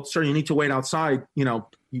goes, well, sir, you need to wait outside. You know,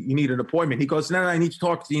 you need an appointment. He goes, no, I need to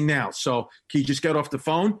talk to you now. So can you just get off the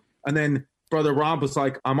phone? And then Brother Rob was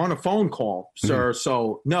like, I'm on a phone call, sir. Mm-hmm.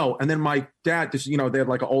 So no. And then my dad just, you know, they had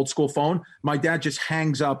like an old school phone. My dad just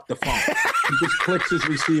hangs up the phone. He just clicks his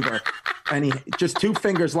receiver and he just 2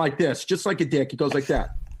 fingers like this, just like a dick. He goes like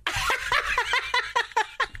that.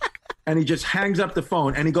 And he just hangs up the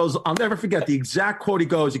phone and he goes, I'll never forget the exact quote he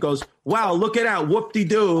goes, wow, look at that,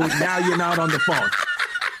 whoop-de-doo, now you're not on the phone.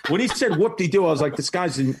 When he said whoop-de-doo, I was like, this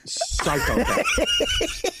guy's a psychopath.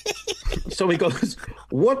 So he goes,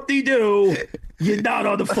 whoop-de-doo, you're not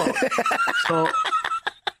on the phone. So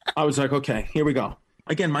I was like, okay, here we go.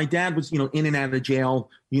 Again, my dad was, you know, in and out of jail,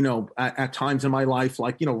 you know, at times in my life,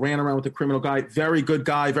 like, you know, ran around with a criminal guy, very good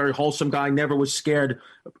guy, very wholesome guy, never was scared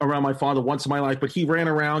around my father once in my life, but he ran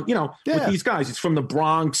around, you know, with these guys. He's from the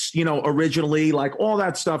Bronx, you know, originally, like all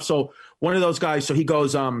that stuff. So one of those guys, so he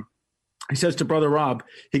goes, he says to Brother Rob,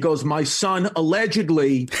 he goes, my son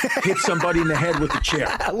allegedly hit somebody in the head with a chair.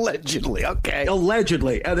 Allegedly, okay.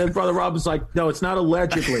 Allegedly. And then Brother Rob was like, no, it's not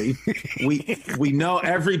allegedly. We know,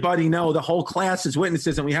 everybody know, the whole class is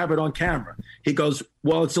witnesses and we have it on camera. He goes,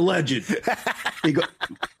 well, it's alleged. He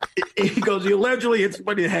goes, he allegedly hit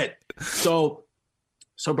somebody in the head.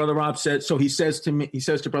 So Brother Rob said, so he says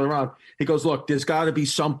to Brother Rob, he goes, look, there's got to be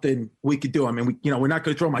something we could do. I mean, we're not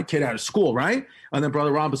going to throw my kid out of school, right? And then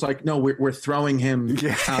Brother Rob was like, no, we're throwing him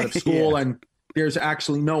out of school. And there's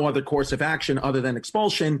actually no other course of action other than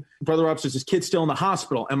expulsion. Brother Rob says his kid's still in the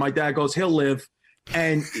hosptal. And my dad goes, he'll live.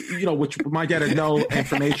 And, you know, which my dad had no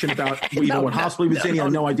information about, what hospital he was in. He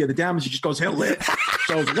had no idea the damage. He just goes, he'll live.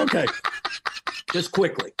 So I was like, okay, just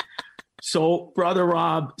quickly. So Brother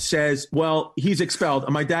Rob says, well, he's expelled.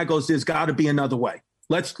 And my dad goes, there's got to be another way.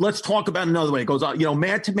 Let's talk about another way. He goes, you know,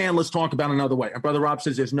 man to man, let's talk about another way. And Brother Rob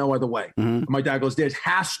says, there's no other way. Mm-hmm. And my dad goes, there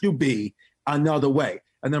has to be another way.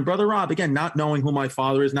 And then Brother Rob, again, not knowing who my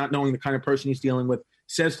father is, not knowing the kind of person he's dealing with,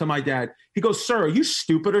 says to my dad, he goes, sir, are you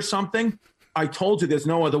stupid or something? I told you there's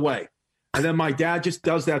no other way. And then my dad just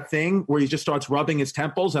does that thing where he just starts rubbing his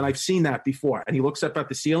temples. And I've seen that before. And he looks up at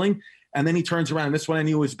the ceiling. And then he turns around. This one I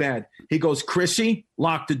knew was bad. He goes, Chrissy,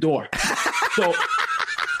 lock the door. So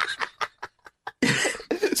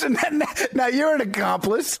now you're an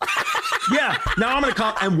accomplice. Yeah, now I'm an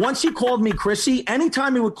accomplice. And once he called me Chrissy,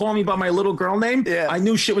 anytime he would call me by my little girl name, I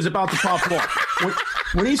knew shit was about to pop off.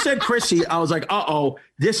 when he said Chrissy, I was like, uh-oh,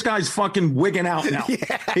 this guy's fucking wigging out now.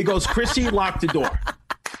 He goes, Chrissy, lock the door.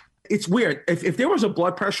 It's weird. If there was a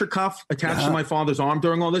blood pressure cuff attached to my father's arm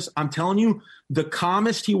during all this, I'm telling you, the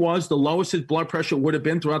calmest he was, the lowest his blood pressure would have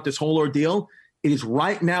been throughout this whole ordeal is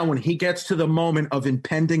right now when he gets to the moment of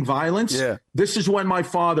impending violence. Yeah. This is when my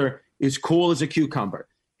father is cool as a cucumber.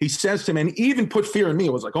 He says to me, and he even put fear in me.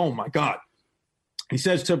 It was like, oh my God. He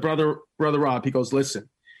says to brother Rob, he goes, listen,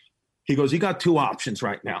 he goes, you got two options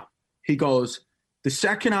right now. He goes, the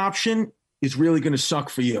second option is really going to suck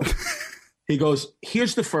for you. He goes,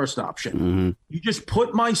 here's the first option. Mm-hmm. You just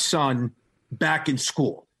put my son back in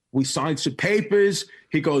school. We signed some papers.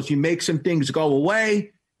 He goes, you make some things go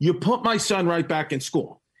away. You put my son right back in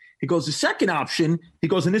school. He goes, the second option, he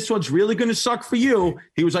goes, and this one's really going to suck for you.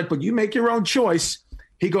 He was like, but you make your own choice.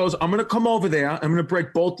 He goes, I'm going to come over there. I'm going to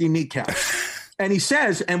break both your kneecaps. And he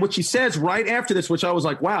says, and what she says right after this, which I was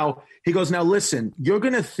like, wow. He goes, now listen, you're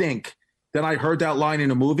going to think that I heard that line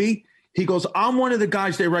in a movie. He goes, I'm one of the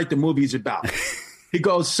guys they write the movies about. He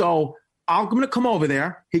goes, so I'm going to come over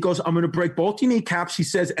there. He goes, I'm going to break both your kneecaps. He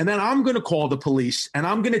says, and then I'm going to call the police and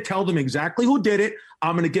I'm going to tell them exactly who did it.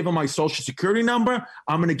 I'm going to give him my social security number.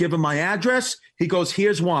 I'm going to give him my address. He goes,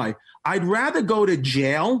 here's why. I'd rather go to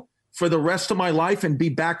jail for the rest of my life and be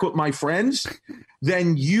back with my friends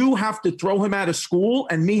than you have to throw him out of school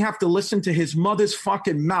and me have to listen to his mother's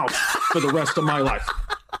fucking mouth for the rest of my life.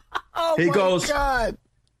 God.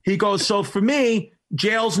 He goes, so for me,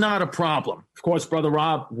 jail's not a problem. Of course, Brother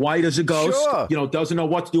Rob, white as a ghost, doesn't know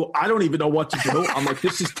what to do. I don't even know what to do. I'm like,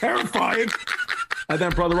 this is terrifying. And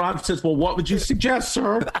then Brother Rob says, well, what would you suggest,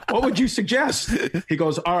 sir? What would you suggest? He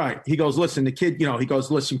goes, all right. He goes, listen, the kid, he goes,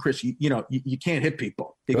 listen, Chris, you can't hit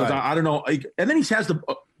people. He goes, I don't know. And then he has the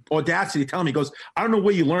audacity to tell me, he goes, I don't know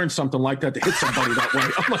where you learned something like that to hit somebody that way.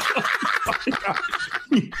 I'm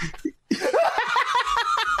like,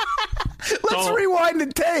 Let's rewind the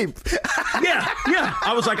tape. Yeah.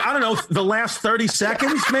 I was like, I don't know, the last 30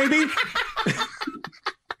 seconds, maybe.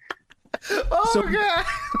 God.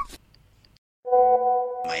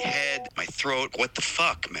 My head, my throat. What the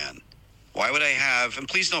fuck, man? Why would I have? And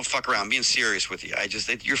please don't fuck around. I'm being serious with you.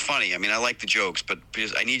 You're funny. I mean, I like the jokes, but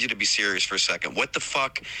I need you to be serious for a second. What the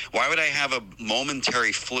fuck? Why would I have a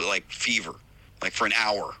momentary flu, like fever, like for an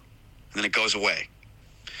hour, and then it goes away?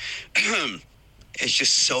 It's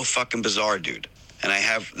just so fucking bizarre, dude. And I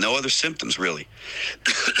have no other symptoms, really.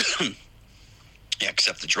 Yeah,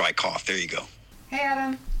 except the dry cough. There you go. Hey,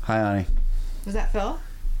 Adam. Hi, honey. Was that Phil?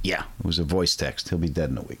 Yeah, it was a voice text. He'll be dead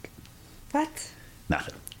in a week. What?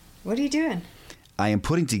 Nothing. What are you doing? I am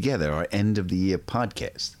putting together our end of the year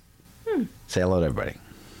podcast. Say hello to everybody.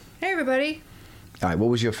 Hey, everybody. All right, what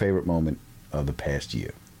was your favorite moment of the past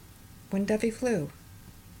year? When Dovey flew.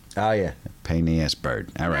 Oh, yeah. Pain in the ass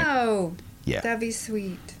bird. All right. No. Yeah. Dovey's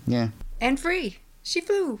sweet. Yeah. And free. She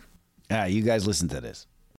flew. All right, you guys listen to this.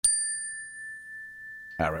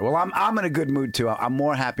 All right. Well, I'm in a good mood, too. I'm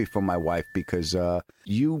more happy for my wife because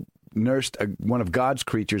you nursed one of God's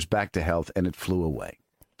creatures back to health, and it flew away.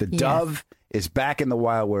 The dove is back in the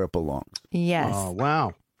wild where it belongs. Yes. Oh,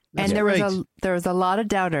 wow. That's and there was a lot of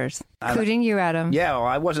doubters, including you, Adam. Yeah, well,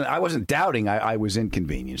 I wasn't doubting. I was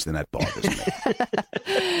inconvenienced, and that bothers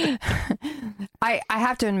me. I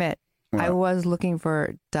have to admit, I was looking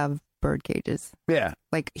for dove bird cages. Yeah.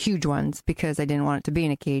 Like huge ones because I didn't want it to be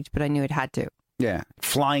in a cage, but I knew it had to. Yeah.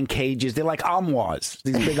 Flying cages. They're like armoires.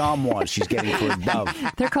 These big armoires she's getting for a dove.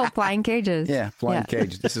 They're called flying cages. Yeah, flying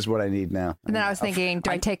cages. This is what I need now. And then I was thinking, do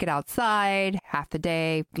I take it outside half the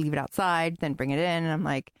day, leave it outside, then bring it in? And I'm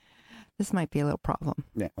like, this might be a little problem.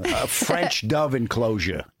 Yeah. A French dove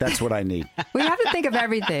enclosure. That's what I need. We have to think of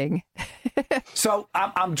everything. So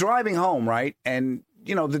I'm driving home, right? And,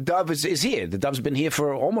 the dove is here. The dove's been here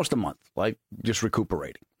for almost a month, like just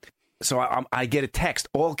recuperating. So I get a text,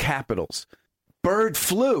 all capitals. Bird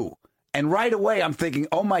flu. And right away, I'm thinking,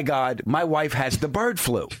 oh, my God, my wife has the bird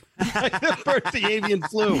flu. The avian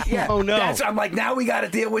flu. Yeah, oh, no. I'm like, now we got to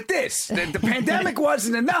deal with this. The pandemic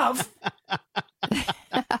wasn't enough.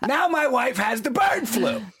 Now my wife has the bird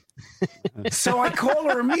flu. So I call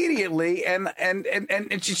her immediately, and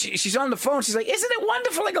she's on the phone. She's like, isn't it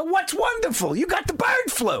wonderful? I go, what's wonderful? You got the bird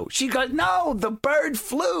flu. She goes, no, the bird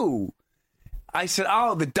flu. I said,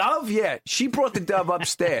 oh, the dove? Yeah. She brought the dove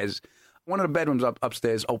upstairs. One of the bedrooms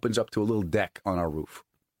upstairs opens up to a little deck on our roof.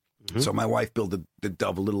 Mm-hmm. So my wife built the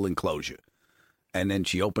dove a little enclosure. And then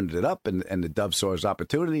she opened it up, and the dove saw his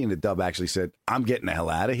opportunity, and the dove actually said, I'm getting the hell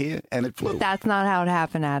out of here, and it flew. That's not how it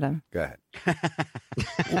happened, Adam. Go ahead.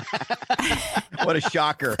 What a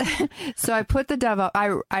shocker. So I put the dove up.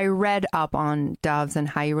 I read up on doves and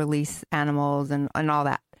how you release animals and all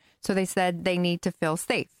that. So they said they need to feel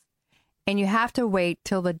safe. And you have to wait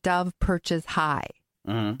till the dove perches high.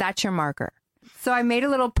 That's your marker. So I made a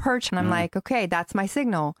little perch and I'm like, okay, that's my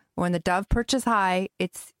signal. When the dove perches high,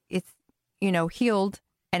 it's healed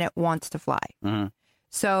and it wants to fly.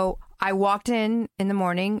 So I walked in the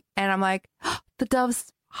morning and I'm like, oh, the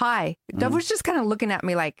dove's high. The dove was just kind of looking at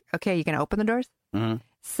me like, okay, you going to open the doors?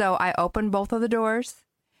 So I opened both of the doors.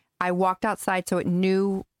 I walked outside so it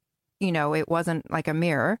knew, it wasn't like a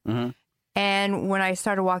mirror. And when I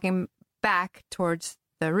started walking back towards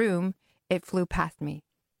the room, it flew past me.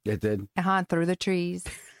 It did? Through the trees.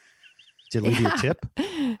 Did it leave you a tip?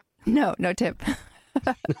 No tip.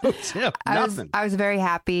 No tip. Nothing. I was very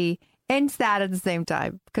happy and sad at the same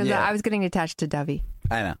time because I was getting attached to Dovey.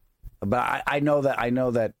 I know. But I know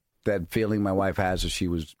that feeling my wife has.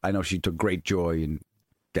 I know she took great joy in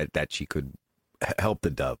that she could help the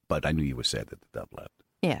dove, but I knew you were sad that the dove left.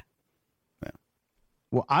 Yeah.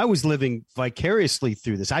 Well, I was living vicariously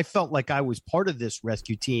through this. I felt like I was part of this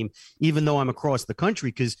rescue team, even though I'm across the country.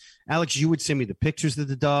 Because, Alex, you would send me the pictures of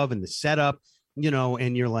the dove and the setup,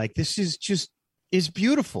 and you're like, this is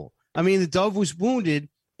beautiful. I mean, the dove was wounded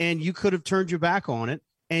and you could have turned your back on it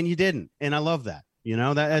and you didn't. And I love that.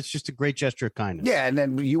 That's just a great gesture of kindness. Yeah, and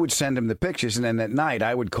then you would send him the pictures, and then at night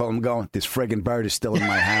I would call him going, this friggin' bird is still in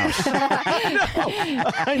my house.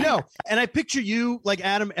 I know. And I picture you, like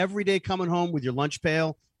Adam, every day coming home with your lunch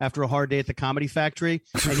pail after a hard day at the Comedy Factory,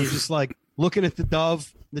 and you're just like looking at the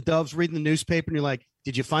dove. The dove's reading the newspaper, and you're like,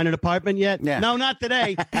 did you find an apartment yet? Yeah. No, not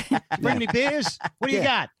today. Bring any beers? What do you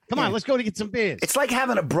got? Come on, let's go to get some beers. It's like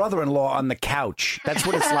having a brother-in-law on the couch. That's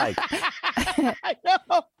what it's like. I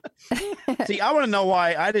know. See, I want to know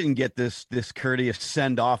why I didn't get this courteous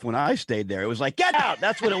send off when I stayed there. It was like, get out.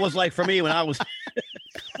 That's what it was like for me when I was.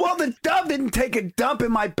 Well, the dove didn't take a dump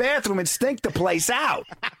in my bathroom and stink the place out.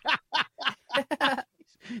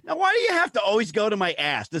 Now, why do you have to always go to my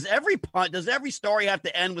ass? Does every story have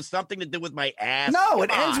to end with something to do with my ass? No,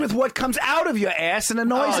 it ends with what comes out of your ass and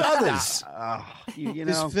annoys others.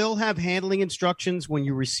 Does Phil have handling instructions when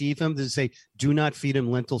you receive him? Does it say, do not feed him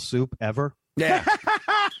lentil soup ever? Yeah.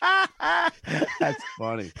 That's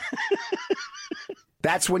funny.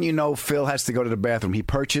 That's when you know Phil has to go to the bathroom. He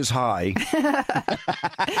perches high.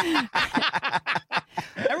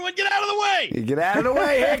 Everyone get out of the way. You get out of the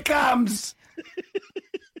way. Here it comes.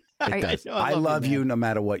 I love you no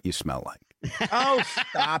matter what you smell like. Oh,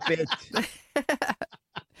 stop it.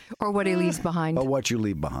 Or what he leaves behind. Or what you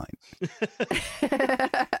leave behind.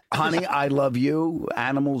 Honey, I love you.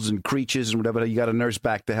 Animals and creatures and whatever. You got to nurse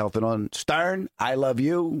back to health and on. Stern, I love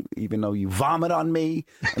you, even though you vomit on me.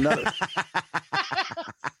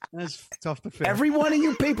 That's tough to figure. Every one of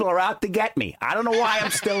you people are out to get me. I don't know why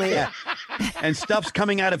I'm still here. And stuff's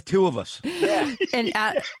coming out of two of us. Yeah. And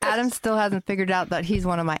Adam still hasn't figured out that he's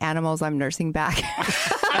one of my animals I'm nursing back.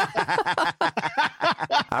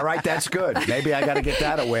 All right, that's good. Maybe I got to get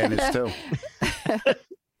that awareness too.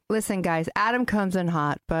 Listen, guys, Adam comes in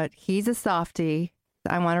hot, but he's a softie.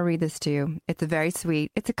 I want to read this to you. It's very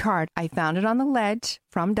sweet. It's a card. I found it on the ledge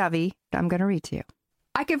from Dovey. I'm going to read to you.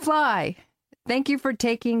 I can fly. Thank you for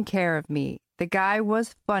taking care of me. The guy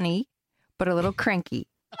was funny, but a little cranky.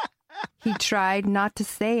 He tried not to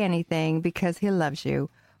say anything because he loves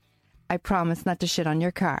you. I promise not to shit on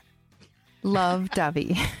your car. Love,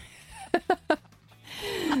 Dovey.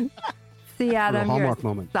 See, Adam, you're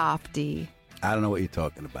a softie. I don't know what you're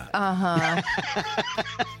talking about. Uh-huh.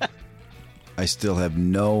 I still have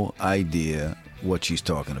no idea what she's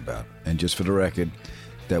talking about. And just for the record,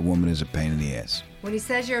 that woman is a pain in the ass. When he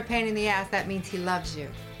says you're a pain in the ass, that means he loves you.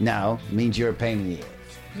 No, it means you're a pain in the ass.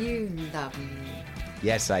 You love me.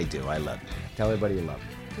 Yes, I do. I love you. Tell everybody you love me.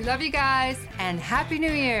 We love you guys, and Happy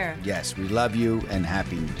New Year. Yes, we love you and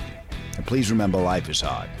Happy New Year. And please remember, life is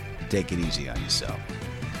hard. Take it easy on yourself.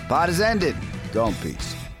 Pod has ended. Go in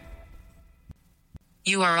peace.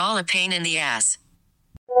 You are all a pain in the ass.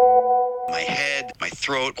 My head, my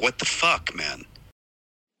throat. What the fuck, man?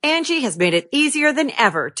 Angie has made it easier than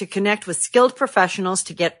ever to connect with skilled professionals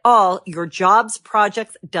to get all your jobs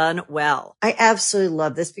projects done well. I absolutely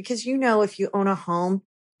love this because, if you own a home,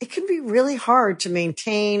 it can be really hard to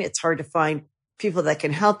maintain. It's hard to find people that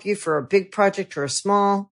can help you for a big project or a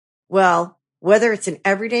small. Well, whether it's in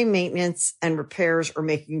everyday maintenance and repairs or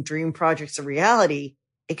making dream projects a reality,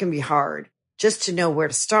 it can be hard just to know where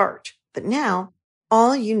to start. But now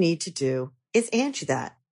all you need to do is Angie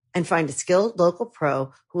that and find a skilled local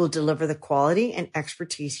pro who will deliver the quality and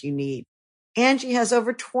expertise you need. Angie has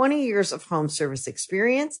over 20 years of home service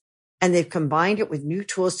experience, and they've combined it with new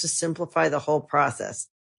tools to simplify the whole process.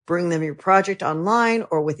 Bring them your project online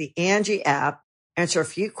or with the Angie app Answer a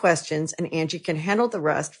few questions, and Angie can handle the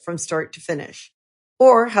rest from start to finish.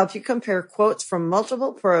 Or help you compare quotes from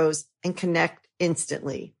multiple pros and connect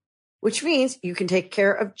instantly. Which means you can take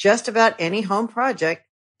care of just about any home project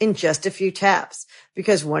in just a few taps.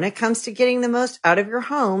 Because when it comes to getting the most out of your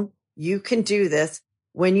home, you can do this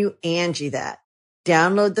when you Angie that.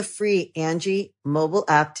 Download the free Angie mobile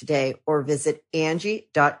app today or visit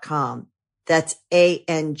Angie.com. That's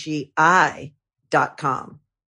ANGI.com.